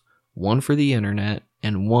calls, one for the internet,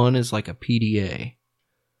 and one as like a PDA.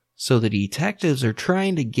 So the detectives are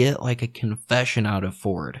trying to get like a confession out of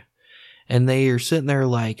Ford. And they are sitting there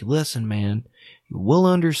like, listen, man, we'll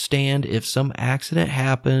understand if some accident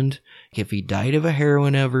happened, if he died of a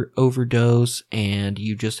heroin overdose, and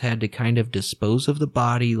you just had to kind of dispose of the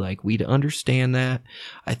body, like we'd understand that.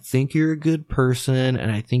 I think you're a good person,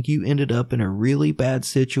 and I think you ended up in a really bad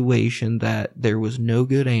situation that there was no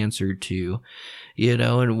good answer to. And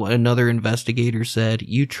another investigator said,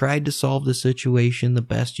 you tried to solve the situation the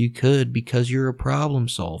best you could because you're a problem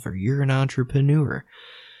solver. You're an entrepreneur.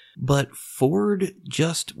 But Ford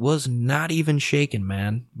just was not even shaken,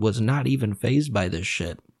 man. Was not even fazed by this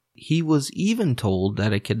shit. He was even told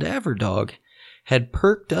that a cadaver dog had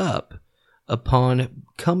perked up upon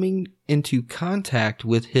coming into contact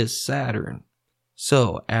with his Saturn.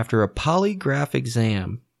 So, after a polygraph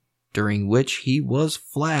exam, during which he was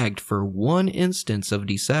flagged for one instance of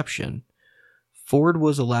deception, Ford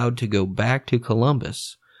was allowed to go back to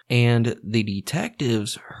Columbus, and the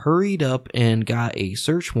detectives hurried up and got a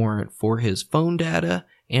search warrant for his phone data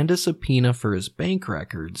and a subpoena for his bank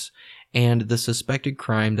records, and the suspected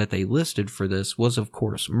crime that they listed for this was, of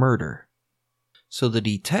course, murder. So the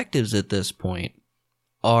detectives at this point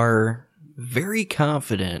are very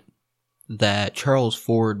confident that Charles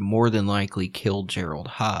Ford more than likely killed Jerold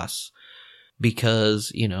Haas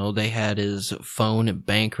because, they had his phone and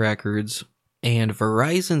bank records, and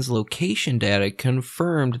Verizon's location data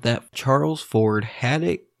confirmed that Charles Ford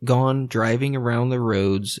had gone driving around the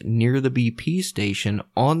roads near the BP station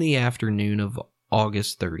on the afternoon of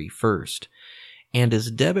August 31st. and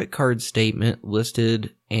his debit card statement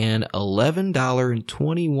listed an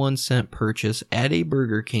 $11.21 purchase at a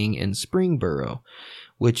Burger King in Springboro,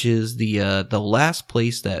 which is the last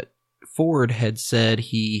place that Ford had said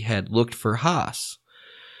he had looked for Haas.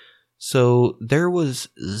 So there was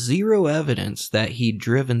zero evidence that he'd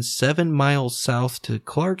driven 7 miles south to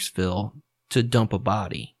Clarksville to dump a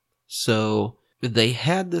body. So they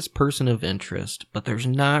had this person of interest, but there's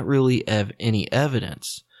not really any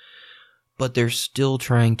evidence. But they're still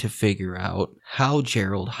trying to figure out how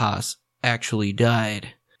Jerold Haas actually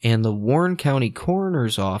died. And the Warren County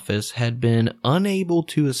Coroner's Office had been unable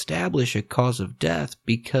to establish a cause of death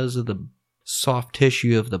because of the soft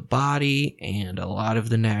tissue of the body and a lot of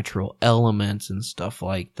the natural elements and stuff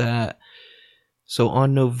like that. So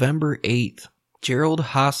on November 8th, Jerold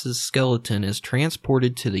Haas's skeleton is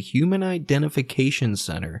transported to the Human Identification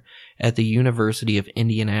Center at the University of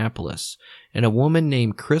Indianapolis, and a woman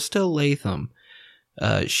named Krista Latham,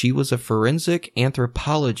 she was a forensic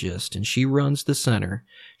anthropologist, and she runs the center.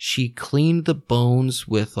 She cleaned the bones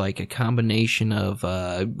with like a combination of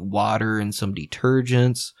water and some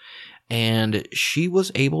detergents, and she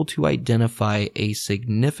was able to identify a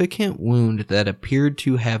significant wound that appeared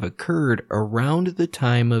to have occurred around the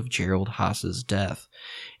time of Jerold Haas's death,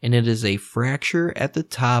 and it is a fracture at the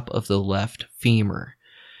top of the left femur,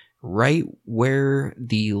 right where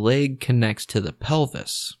the leg connects to the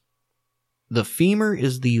pelvis. The femur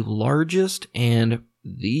is the largest and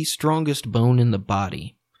the strongest bone in the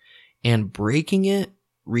body, and breaking it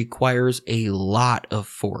requires a lot of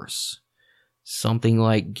force. Something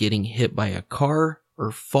like getting hit by a car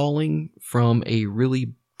or falling from a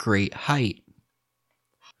really great height.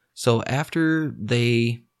 So after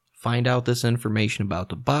they find out this information about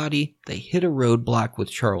the body, they hit a roadblock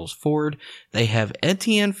with Charles Ford. They have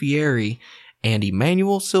Etienne Fieri and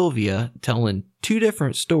Emmanuel Sylvia telling 2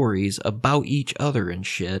 different stories about each other and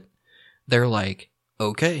shit. They're like,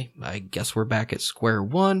 okay, I guess we're back at square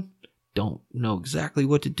one. Don't know exactly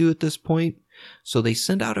what to do at this point. So they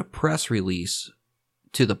send out a press release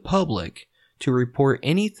to the public to report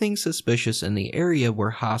anything suspicious in the area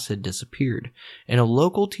where Haas had disappeared. And a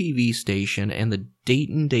local TV station and the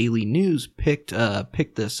Dayton Daily News picked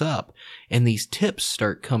this up, and these tips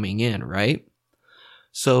start coming in, right?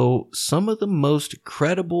 So some of the most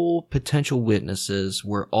credible potential witnesses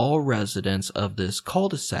were all residents of this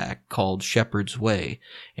cul-de-sac called Shepherd's Way,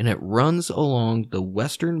 and it runs along the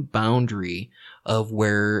western boundary of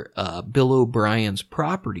where Bill O'Brien's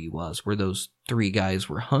property was, where those 3 guys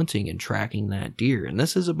were hunting and tracking that deer. And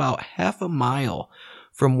this is about half a mile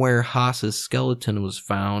from where Haas's skeleton was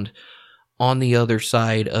found on the other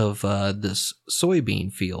side of this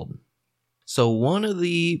soybean field. So one of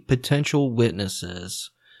the potential witnesses,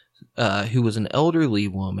 who was an elderly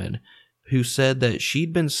woman, who said that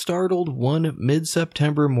she'd been startled one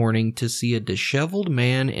mid-September morning to see a disheveled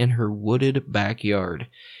man in her wooded backyard.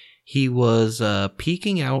 He was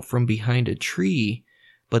peeking out from behind a tree,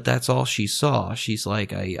 but that's all she saw. She's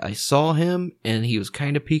like, I saw him, and he was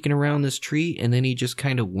kind of peeking around this tree, and then he just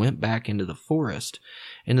kind of went back into the forest.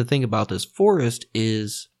 And the thing about this forest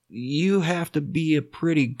is, you have to be a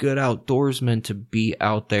pretty good outdoorsman to be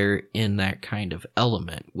out there in that kind of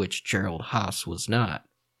element, which Jerold Haas was not.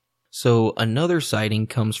 So another sighting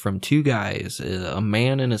comes from 2 guys, a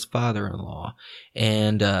man and his father-in-law,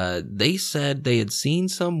 and they said they had seen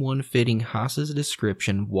someone fitting Haas's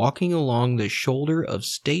description walking along the shoulder of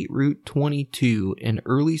State Route 22 in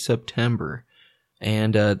early September.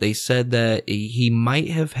 And they said that he might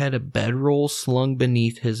have had a bedroll slung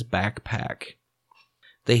beneath his backpack.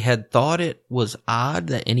 They had thought it was odd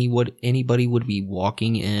that anybody would be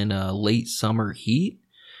walking in late summer heat,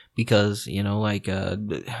 because, you know, like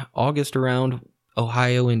August around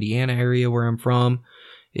Ohio, Indiana area where I'm from,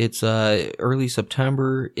 it's early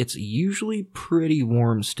September. It's usually pretty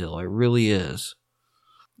warm still. It really is.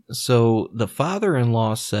 So the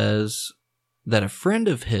father-in-law says that a friend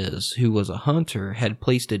of his who was a hunter had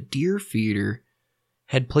placed a deer feeder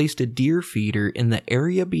in the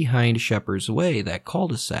area behind Shepherd's Way, that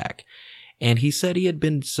cul-de-sac, and he said he had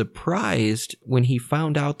been surprised when he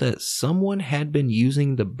found out that someone had been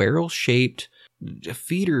using the barrel-shaped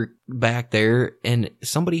feeder back there, and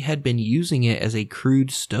somebody had been using it as a crude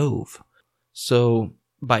stove. So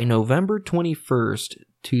by November 21st,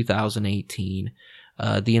 2018,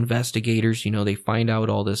 the investigators, they find out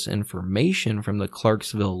all this information from the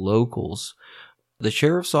Clarksville locals. The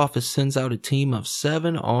sheriff's office sends out a team of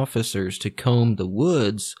 7 officers to comb the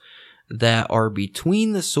woods that are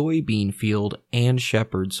between the soybean field and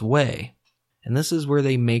Shepherd's Way. And this is where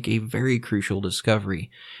they make a very crucial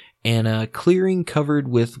discovery. and a clearing covered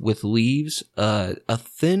with leaves. A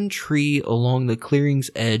thin tree along the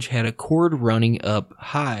clearing's edge had a cord running up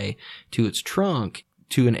high to its trunk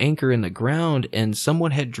to an anchor in the ground, and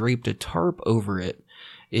someone had draped a tarp over it,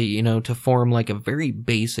 to form like a very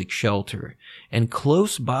basic shelter. And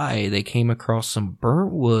close by, they came across some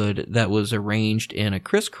burnt wood that was arranged in a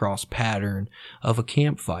crisscross pattern of a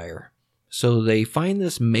campfire. So they find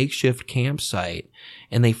this makeshift campsite,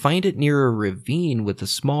 and they find it near a ravine with a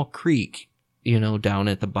small creek, down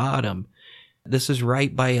at the bottom. This is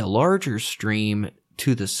right by a larger stream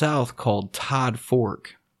to the south called Todd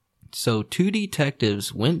Fork. So 2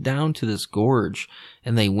 detectives went down to this gorge,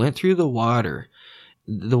 and they went through the water.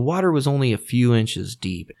 The water was only a few inches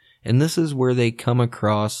deep, and this is where they come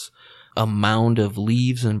across a mound of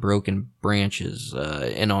leaves and broken branches,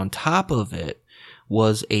 and on top of it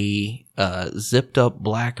was a zipped up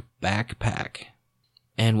black backpack.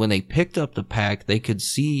 And when they picked up the pack, they could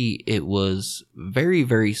see it was very,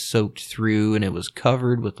 very soaked through, and it was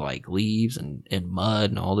covered with like leaves and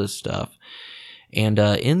mud and all this stuff. And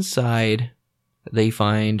inside, they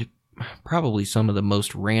find probably some of the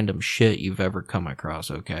most random shit you've ever come across,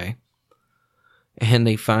 okay? And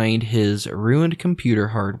they find his ruined computer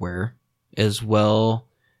hardware, as well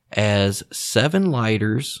as 7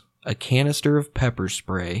 lighters, a canister of pepper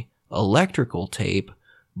spray, electrical tape,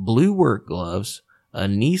 blue work gloves, a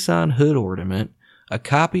Nissan hood ornament, a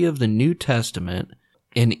copy of the New Testament,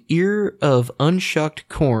 an ear of unshucked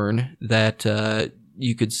corn that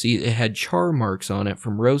you could see it had char marks on it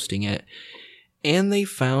from roasting it, and they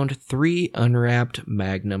found 3 unwrapped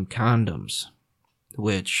Magnum condoms,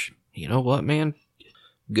 which, you know what, man?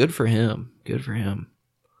 Good for him. Good for him.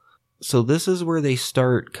 So this is where they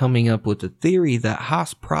start coming up with the theory that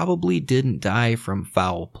Haas probably didn't die from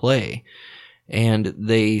foul play. And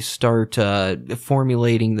they start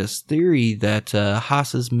formulating this theory that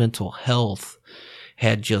Haas's mental health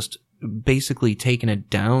had just basically taken a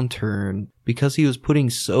downturn because he was putting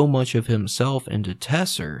so much of himself into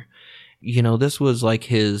Tesser. This was like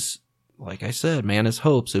his, like I said, man, his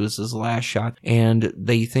hopes. It was his last shot. And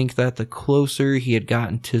they think that the closer he had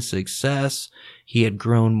gotten to success, he had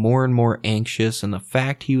grown more and more anxious. And the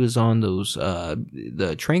fact he was on those,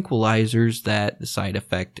 the tranquilizers, that the side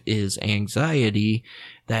effect is anxiety,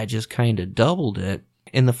 that just kind of doubled it.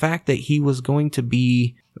 And the fact that he was going to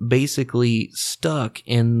be basically stuck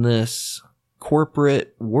in this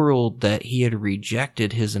corporate world that he had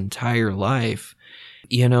rejected his entire life.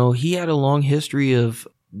 He had a long history of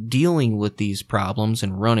dealing with these problems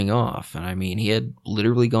and running off. And I mean, he had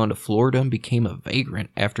literally gone to Florida and became a vagrant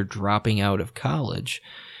after dropping out of college.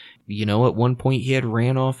 At one point he had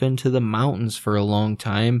ran off into the mountains for a long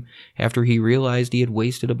time after he realized he had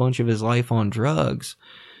wasted a bunch of his life on drugs.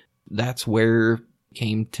 That's where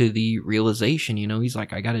came to the realization, he's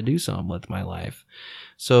like, I got to do something with my life.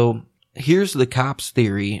 So here's the cops'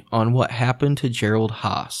 theory on what happened to Jerold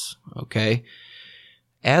Haas, okay?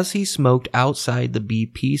 As he smoked outside the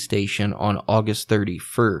BP station on August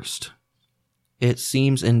 31st, it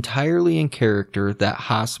seems entirely in character that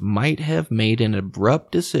Haas might have made an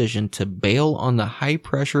abrupt decision to bail on the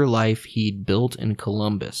high-pressure life he'd built in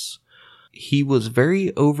Columbus. He was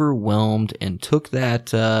very overwhelmed and took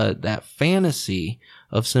that fantasy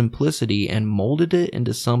of simplicity and molded it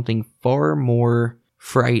into something far more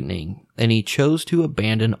frightening, and he chose to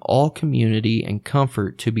abandon all community and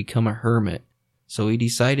comfort to become a hermit. So he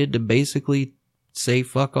decided to basically say,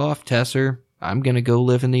 fuck off, Tesser. I'm going to go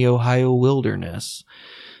live in the Ohio wilderness.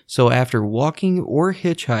 So after walking or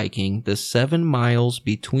hitchhiking the 7 miles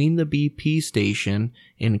between the BP station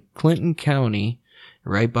in Clinton County,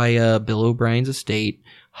 right by Bill O'Brien's estate,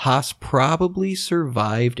 Haas probably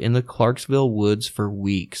survived in the Clarksville woods for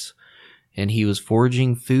weeks. And he was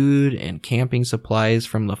foraging food and camping supplies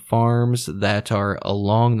from the farms that are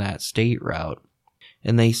along that state route.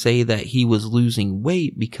 And they say that he was losing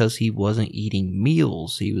weight because he wasn't eating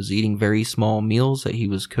meals. He was eating very small meals that he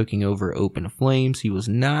was cooking over open flames. He was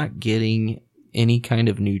not getting any kind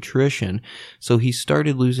of nutrition. So he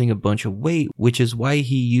started losing a bunch of weight, which is why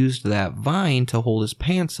he used that vine to hold his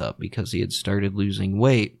pants up, because he had started losing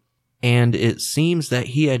weight. And it seems that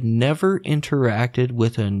he had never interacted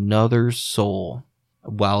with another soul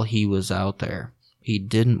while he was out there. He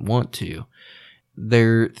didn't want to.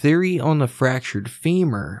 Their theory on the fractured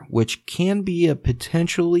femur, which can be a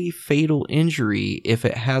potentially fatal injury if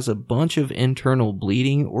it has a bunch of internal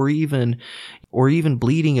bleeding or even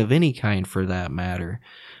bleeding of any kind for that matter.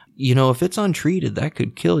 If it's untreated, that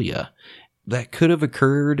could kill you. That could have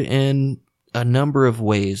occurred in a number of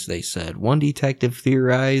ways, they said. One detective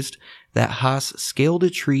theorized that Haas scaled a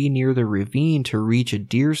tree near the ravine to reach a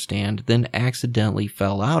deer stand, then accidentally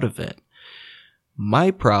fell out of it.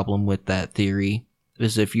 My problem with that theory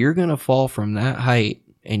is if you're going to fall from that height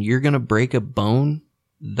and you're going to break a bone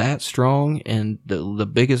that strong and the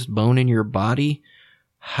biggest bone in your body,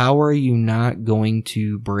 how are you not going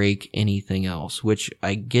to break anything else? Which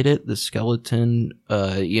I get it, the skeleton,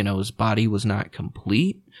 his body was not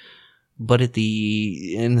complete, but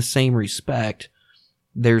in the same respect,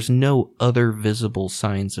 there's no other visible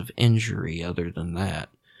signs of injury other than that.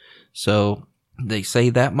 So they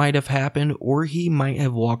say that might have happened, or he might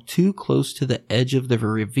have walked too close to the edge of the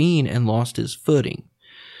ravine and lost his footing.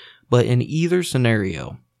 But in either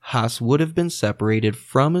scenario, Haas would have been separated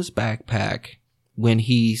from his backpack when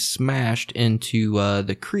he smashed into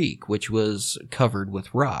the creek, which was covered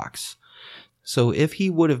with rocks. So if he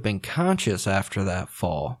would have been conscious after that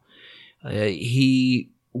fall, he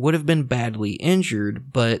would have been badly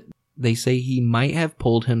injured, but they say he might have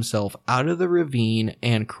pulled himself out of the ravine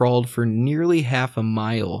and crawled for nearly half a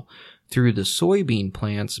mile through the soybean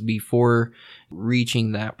plants before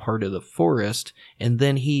reaching that part of the forest, and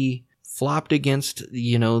then he flopped against,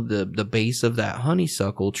 the base of that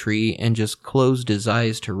honeysuckle tree and just closed his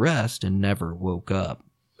eyes to rest and never woke up.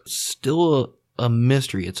 Still a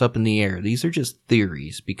mystery. It's up in the air. These are just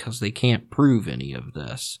theories because they can't prove any of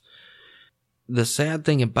this. The sad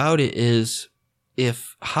thing about it is,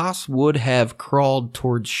 if Haas would have crawled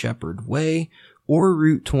towards Shepherd Way or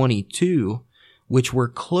Route 22, which were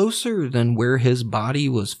closer than where his body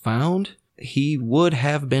was found, he would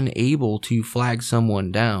have been able to flag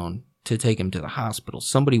someone down to take him to the hospital.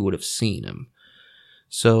 Somebody would have seen him.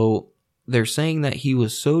 So they're saying that he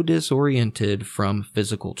was so disoriented from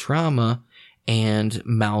physical trauma and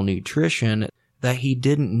malnutrition that he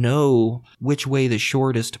didn't know which way the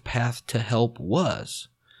shortest path to help was.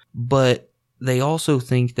 But they also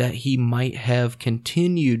think that he might have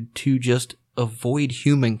continued to just avoid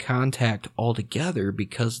human contact altogether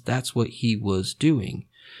because that's what he was doing.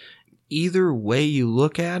 Either way you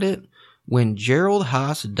look at it, when Jerold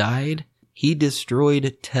Haas died, he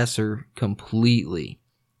destroyed Tesser completely.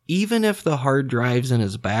 Even if the hard drives in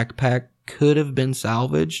his backpack could have been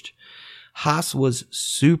salvaged, Haas was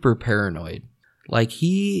super paranoid. Like,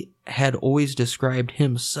 he had always described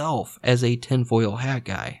himself as a tinfoil hat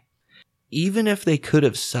guy. Even if they could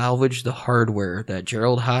have salvaged the hardware that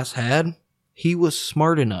Jerold Haas had, he was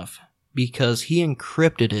smart enough because he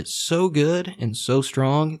encrypted it so good and so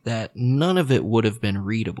strong that none of it would have been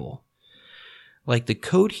readable. Like, the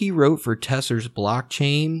code he wrote for Tesser's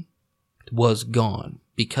blockchain was gone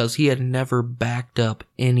because he had never backed up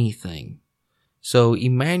anything. So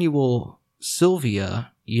Emmanuel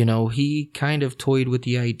Sylvia, he kind of toyed with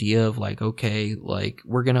the idea of we're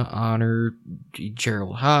going to honor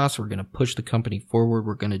Jerold Haas, we're going to push the company forward,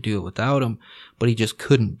 we're going to do it without him, but he just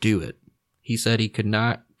couldn't do it. He said he could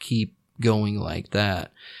not keep going like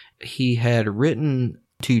that. He had written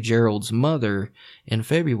to Jerold's mother in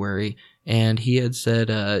February, and he had said,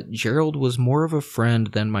 Jerold was more of a friend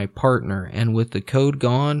than my partner, and with the code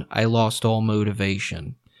gone, I lost all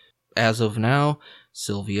motivation. As of now,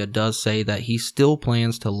 Sylvia does say that he still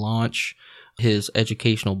plans to launch his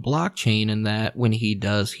educational blockchain, and that when he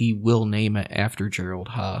does, he will name it after Jerold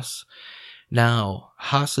Haas. Now,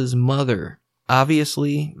 Haas's mother,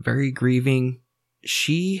 obviously very grieving,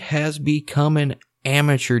 she has become an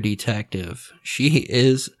amateur detective. She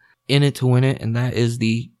is in it to win it, and that is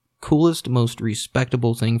the coolest, most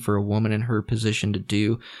respectable thing for a woman in her position to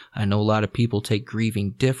do. I know a lot of people take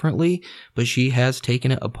grieving differently, but she has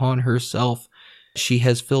taken it upon herself. She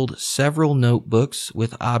has filled several notebooks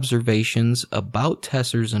with observations about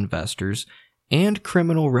Tesser's investors and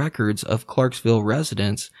criminal records of Clarksville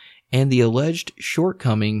residents and the alleged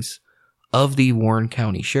shortcomings of the Warren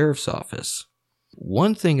County Sheriff's Office.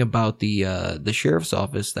 One thing about the Sheriff's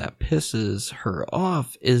Office that pisses her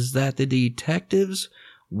off is that the detectives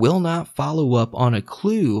will not follow up on a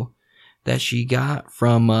clue that she got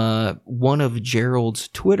from one of Jerold's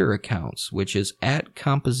Twitter accounts, which is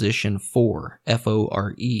 @composition4,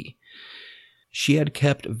 F-O-R-E. She had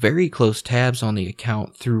kept very close tabs on the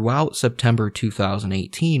account throughout September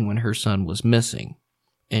 2018 when her son was missing,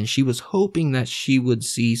 and she was hoping that she would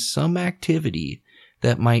see some activity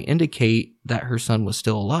that might indicate that her son was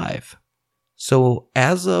still alive. So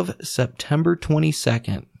as of September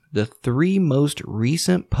 22nd, the 3 most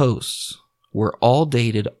recent posts were all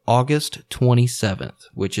dated August 27th,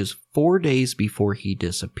 which is 4 days before he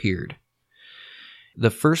disappeared. The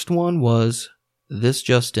first one was, "This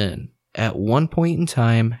just in. At one point in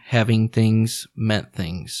time, having things meant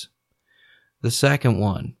things." The second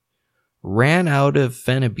one, "Ran out of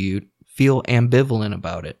Phenibut, feel ambivalent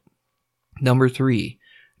about it." Number 3,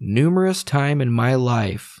 numerous time in my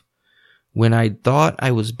life when I thought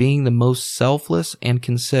I was being the most selfless and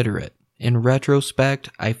considerate. In retrospect,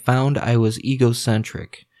 I found I was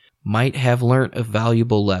egocentric. Might have learnt a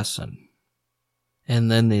valuable lesson. And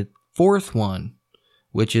then the 4th one,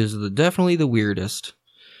 which is definitely the weirdest,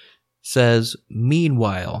 says,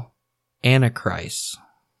 meanwhile, Antichrist.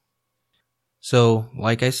 So,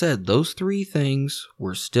 like I said, those 3 things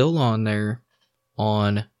were still on there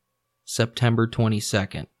on September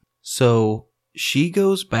 22nd. So, she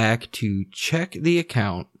goes back to check the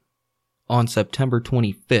account on September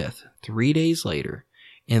 25th, 3 days later,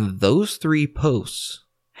 and those 3 posts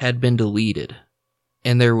had been deleted.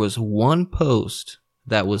 And there was one post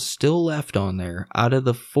that was still left on there out of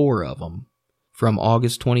the 4 of them from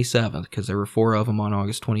August 27th, because there were 4 of them on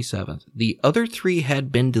August 27th. The other 3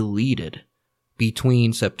 had been deleted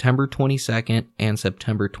between September 22nd and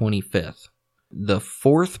September 25th. The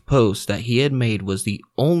 4th post that he had made was the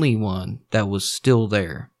only one that was still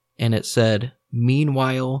there, and it said,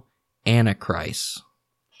 meanwhile, Antichrist.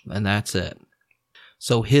 And that's it.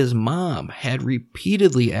 So his mom had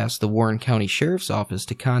repeatedly asked the Warren County Sheriff's Office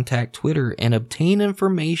to contact Twitter and obtain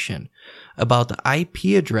information about the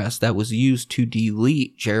IP address that was used to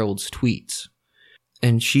delete Jerold's tweets.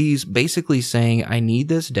 And she's basically saying, I need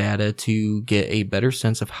this data to get a better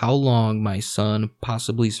sense of how long my son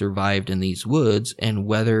possibly survived in these woods and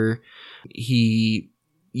whether he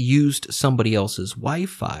used somebody else's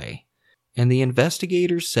Wi-Fi. And the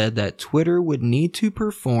investigators said that Twitter would need to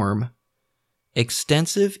perform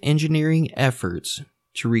extensive engineering efforts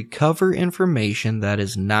to recover information that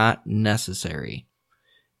is not necessary.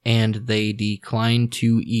 And they declined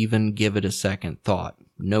to even give it a second thought.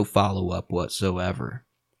 No follow-up whatsoever.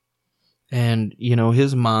 And,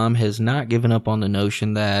 his mom has not given up on the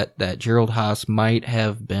notion that Jerold Haas might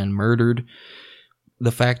have been murdered.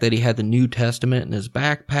 The fact that he had the New Testament in his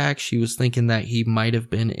backpack, she was thinking that he might have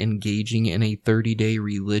been engaging in a 30-day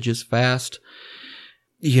religious fast.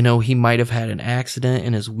 He might have had an accident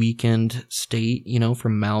in his weakened state,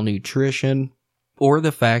 from malnutrition. Or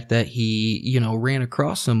the fact that he, ran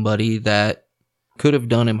across somebody that could have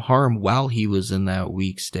done him harm while he was in that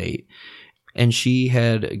weak state. And she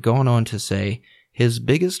had gone on to say, his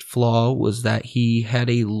biggest flaw was that he had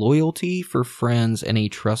a loyalty for friends and a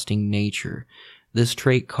trusting nature. This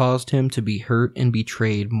trait caused him to be hurt and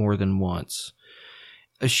betrayed more than once.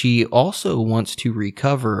 She also wants to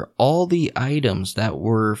recover all the items that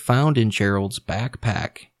were found in Jerold's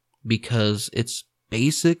backpack, because it's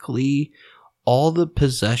basically all the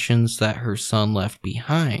possessions that her son left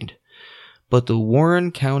behind. But the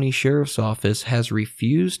Warren County Sheriff's Office has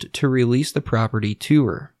refused to release the property to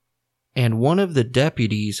her. And one of the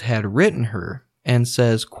deputies had written her and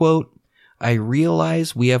says, quote, I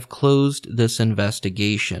realize we have closed this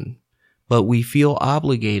investigation, but we feel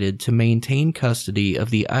obligated to maintain custody of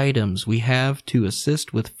the items we have to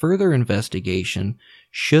assist with further investigation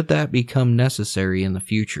should that become necessary in the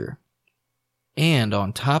future. And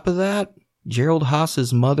on top of that, Jerold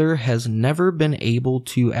Haas's mother has never been able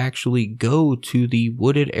to actually go to the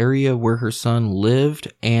wooded area where her son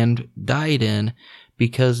lived and died in,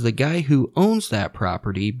 because the guy who owns that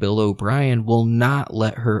property, Bill O'Brien, will not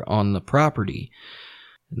let her on the property.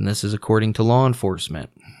 And this is according to law enforcement.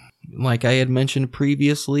 Like I had mentioned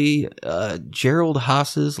previously, Jerold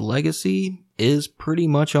Haas's legacy is pretty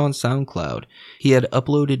much on SoundCloud. He had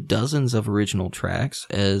uploaded dozens of original tracks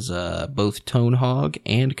as both Tone Hog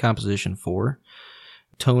and Composition 4.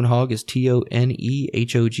 Tone Hog is Tonehog,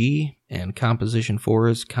 and Composition 4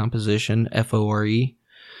 is Composition Fore.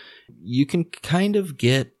 You can kind of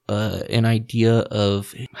get an idea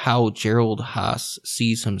of how Jerold Haas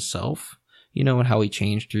sees himself, and how he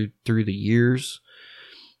changed through the years.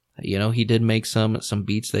 He did make some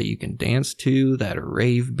beats that you can dance to that are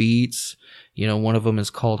rave beats. One of them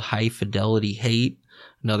is called High Fidelity Hate.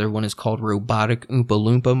 Another one is called Robotic Oompa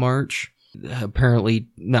Loompa March. Apparently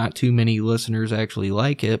not too many listeners actually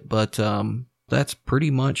like it, but that's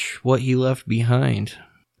pretty much what he left behind.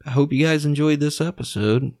 I hope you guys enjoyed this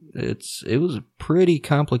episode. It was a pretty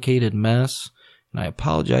complicated mess, and I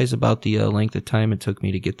apologize about the length of time it took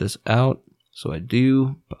me to get this out. So I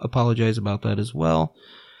do apologize about that as well.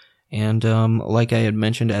 And like I had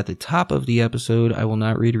mentioned at the top of the episode, I will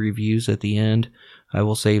not read reviews at the end. I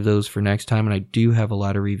will save those for next time, and I do have a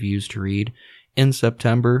lot of reviews to read. In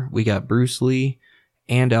September, we got Bruce Lee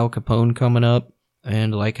and Al Capone coming up.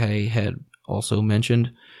 And like I had also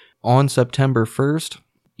mentioned, on September 1st,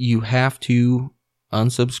 you have to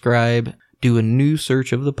unsubscribe, do a new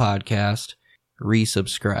search of the podcast,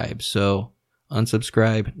 resubscribe. So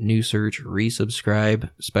unsubscribe, new search, resubscribe,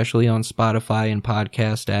 especially on Spotify and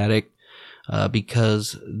Podcast Addict.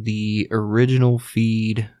 because the original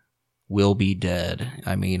feed will be dead.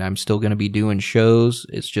 I mean, I'm still going to be doing shows.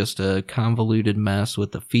 It's just a convoluted mess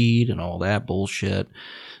with the feed and all that bullshit.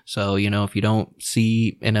 So, if you don't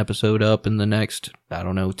see an episode up in the next,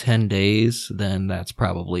 10 days, then that's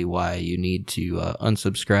probably why you need to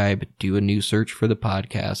unsubscribe, do a new search for the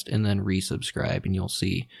podcast, and then resubscribe, and you'll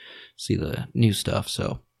see the new stuff.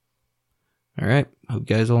 So, all right. Hope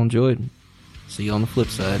you guys all enjoyed. See you on the flip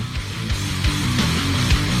side.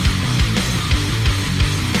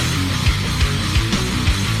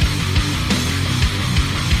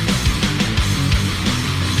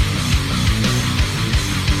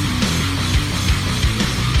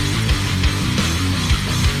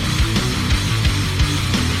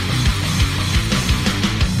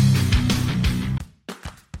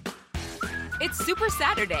 Super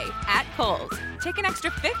Saturday at Kohl's. Take an extra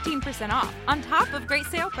 15% off on top of great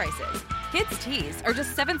sale prices. Kids' tees are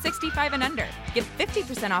just $7.65 and under. Get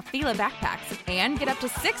 50% off Fila backpacks and get up to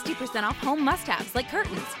 60% off home must-haves like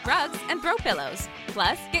curtains, rugs, and throw pillows.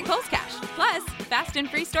 Plus, get Kohl's Cash. Plus, fast and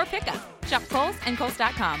free store pickup. Shop Kohl's and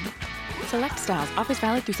Kohl's.com. Select styles. Offers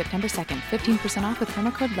valid through September 2nd. 15% off with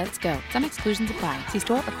promo code Let's Go. Some exclusions apply. See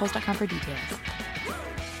store or Kohl's.com for details.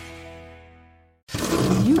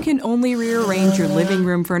 You can only rearrange your living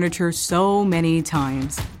room furniture so many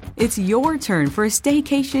times. It's your turn for a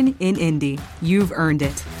staycation in Indy. You've earned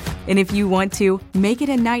it. And if you want to, make it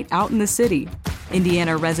a night out in the city.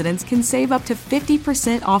 Indiana residents can save up to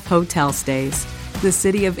 50% off hotel stays. The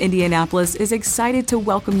city of Indianapolis is excited to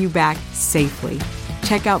welcome you back safely.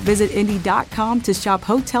 Check out visitindy.com to shop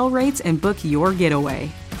hotel rates and book your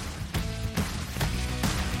getaway.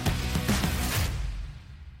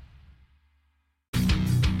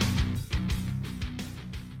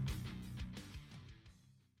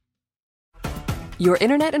 Your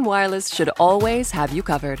internet and wireless should always have you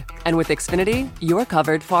covered. And with Xfinity, you're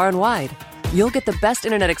covered far and wide. You'll get the best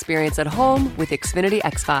internet experience at home with Xfinity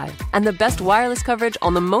X5 and the best wireless coverage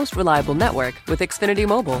on the most reliable network with Xfinity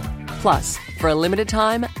Mobile. Plus, for a limited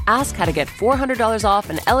time, ask how to get $400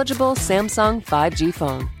 off an eligible Samsung 5G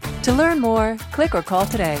phone. To learn more, click or call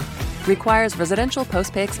today. Requires residential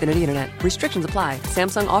post-pay Xfinity internet. Restrictions apply.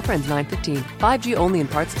 Samsung offer ends 9/15. 5G only in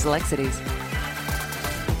parts of select cities.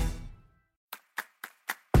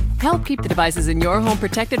 Help keep the devices in your home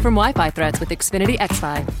protected from Wi-Fi threats with Xfinity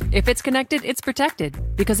X5. If it's connected, it's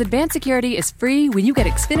protected. Because advanced security is free when you get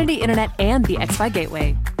Xfinity Internet and the X5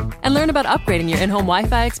 Gateway. And learn about upgrading your in-home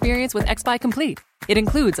Wi-Fi experience with X5 Complete. It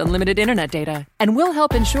includes unlimited internet data and will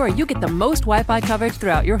help ensure you get the most Wi-Fi coverage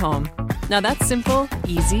throughout your home. Now that's simple,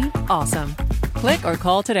 easy, awesome. Click or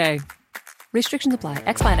call today. Restrictions apply.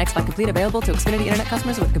 X5 and X5 Complete available to Xfinity Internet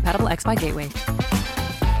customers with compatible X5 Gateway.